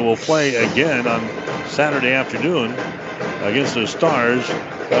 Cecilia will play again on Saturday afternoon against the Stars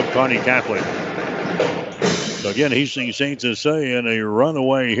of Kearney Catholic. So again, Hastings St. Cecilia in a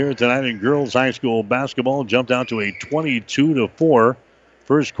runaway here tonight in girls high school basketball. Jumped out to a 22-4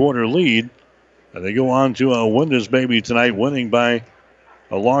 first quarter lead. And they go on to win this baby tonight, winning by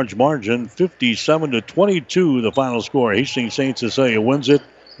a large margin, 57-22, the final score. Hastings St. Cecilia wins it.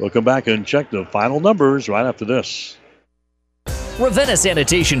 We'll come back and check the final numbers right after this. Ravenna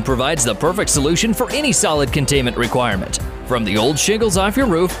Sanitation provides the perfect solution for any solid containment requirement. From the old shingles off your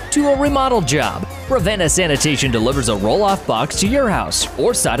roof to a remodel job, Ravenna Sanitation delivers a roll-off box to your house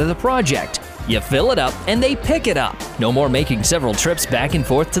or side of the project. You fill it up and they pick it up. No more making several trips back and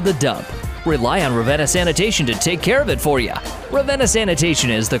forth to the dump. Rely on Ravenna Sanitation to take care of it for you. Ravenna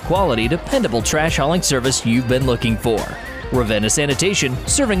Sanitation is the quality, dependable trash hauling service you've been looking for. Ravenna Sanitation,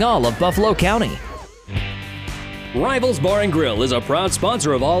 serving all of Buffalo County. Rivals Bar and Grill is a proud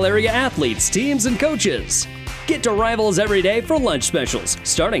sponsor of all area athletes, teams, and coaches. Get to Rivals every day for lunch specials,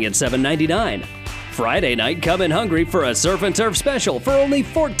 starting at $7.99. Friday night, come in hungry for a surf and turf special for only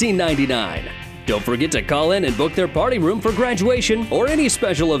 $14.99. Don't forget to call in and book their party room for graduation or any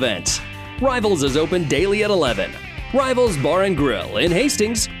special event. Rivals is open daily at 11. Rivals Bar and Grill in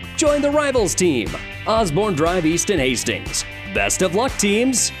Hastings. Join the Rivals team. Osborne Drive East in Hastings. Best of luck,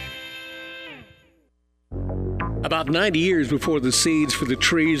 teams. About 90 years before the seeds for the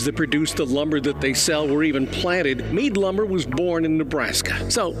trees that produce the lumber that they sell were even planted, Meade Lumber was born in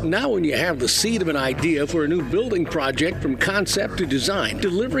Nebraska. So now when you have the seed of an idea for a new building project from concept to design,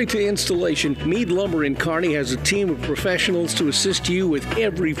 delivery to installation, Meade Lumber in Kearney has a team of professionals to assist you with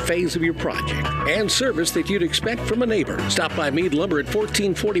every phase of your project and service that you'd expect from a neighbor. Stop by Meade Lumber at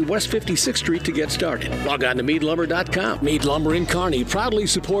 1440 West 56th Street to get started. Log on to MeadeLumber.com. Meade Lumber in Kearney proudly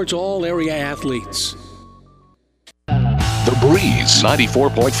supports all area athletes. The Breeze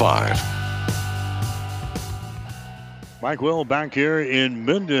 94.5. Mike Will back here in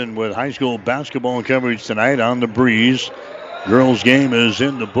Minden with high school basketball coverage tonight on The Breeze. Girls game is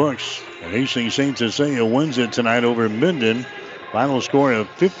in the books. And Hastings St. Cecilia wins it tonight over Minden. Final score of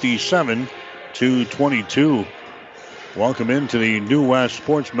 57-22. Welcome into the New West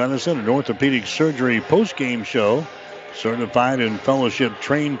Sports Medicine and Orthopedic Surgery post-game show. Certified and fellowship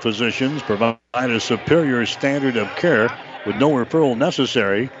trained physicians provide a superior standard of care with no referral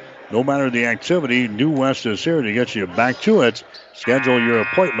necessary. No matter the activity, New West is here to get you back to it. Schedule your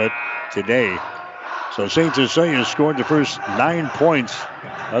appointment today. So St. Cecilia scored the first 9 points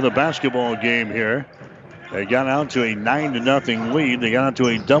of the basketball game here. They got out to a 9-0 lead. They got out to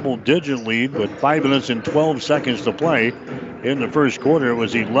a double-digit lead with 5 minutes and 12 seconds to play. In the first quarter, it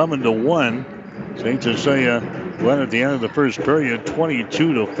was 11-1. St. Cecilia led at the end of the first period,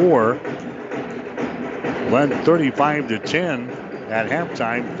 22-4. Led 35-10 at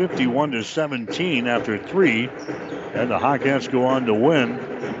halftime, 51-17 after 3. And the Hawkettes go on to win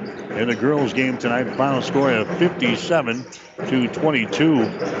in the girls' game tonight. Final score of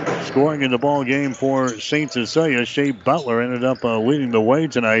 57-22. Scoring in the ball game for St. Cecilia, Shea Butler ended up leading the way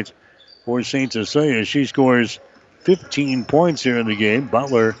tonight for St. Cecilia. She scores 15 points here in the game.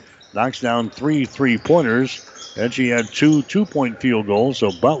 Butler knocks down 3 3-pointers, and she had 2 2-point field goals.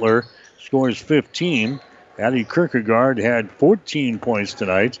 So Butler scores 15. Addie Kierkegaard had 14 points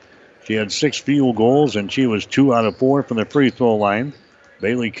tonight. She had 6 field goals, and she was 2 out of 4 from the free throw line.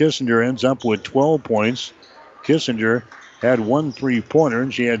 Bailey Kissinger ends up with 12 points. Kissinger had 1 3-pointer,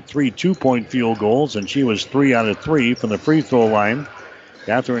 and she had 3 2-point field goals, and she was 3 out of 3 from the free throw line.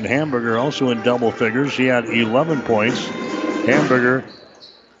 Catherine Hamburger also in double figures. She had 11 points. Hamburger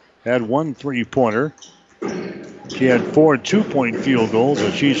had 1 3-pointer. She had 4 2-point field goals,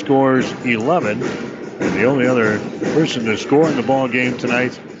 and she scores 11. And the only other person to score in the ball game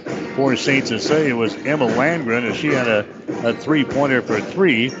tonight for St. Cecilia was Emma Landgren, as she had a 3-pointer for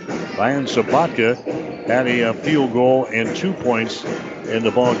 3. Ryan Sabatka had a field goal and 2 points in the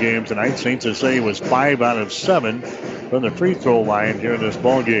ball game tonight. St. Cecilia was 5 out of 7 from the free throw line here in this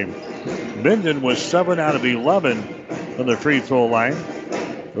ball game. Minden was 7 out of 11 from the free throw line.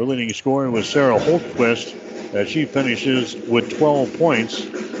 Her leading scorer was Sarah Holtquist, as she finishes with 12 points.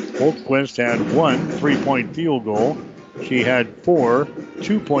 Holtquist had 1 3-point field goal. She had 4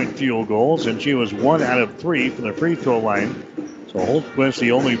 2-point field goals, and she was 1 out of 3 from the free throw line. So Holtquist,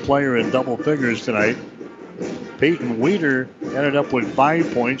 the only player in double figures tonight. Peyton Weeder ended up with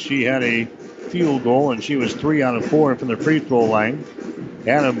 5 points. She had a field goal, and she was 3 out of 4 from the free throw line.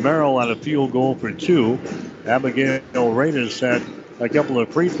 Anna Merrill had a field goal for 2. Abigail Reyes had a couple of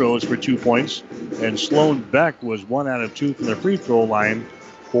free throws for 2 points. And Sloan Beck was 1 out of 2 from the free throw line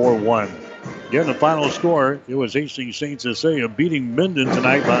 4-1. Again, the final score, it was Hastings St. Cecilia beating Minden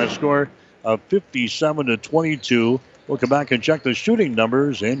tonight by a score of 57-22. We'll come back and check the shooting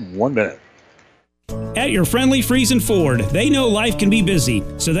numbers in 1 minute. At your friendly Friesen Ford, they know life can be busy,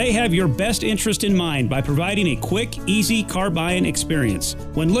 so they have your best interest in mind by providing a quick, easy car buying experience.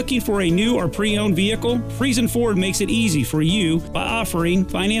 When looking for a new or pre-owned vehicle, Friesen Ford makes it easy for you by offering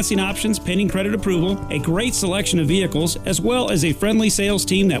financing options pending credit approval, a great selection of vehicles, as well as a friendly sales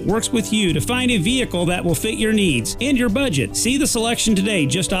team that works with you to find a vehicle that will fit your needs and your budget. See the selection today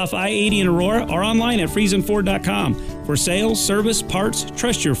just off I-80 in Aurora or online at FriesenFord.com. For sales, service, parts,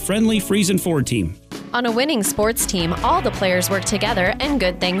 trust your friendly Friesen Ford team. On a winning sports team, all the players work together and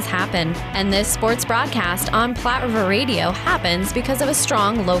good things happen. And this sports broadcast on Platte River Radio happens because of a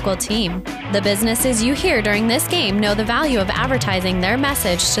strong local team. The businesses you hear during this game know the value of advertising their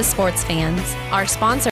message to sports fans. Our sponsor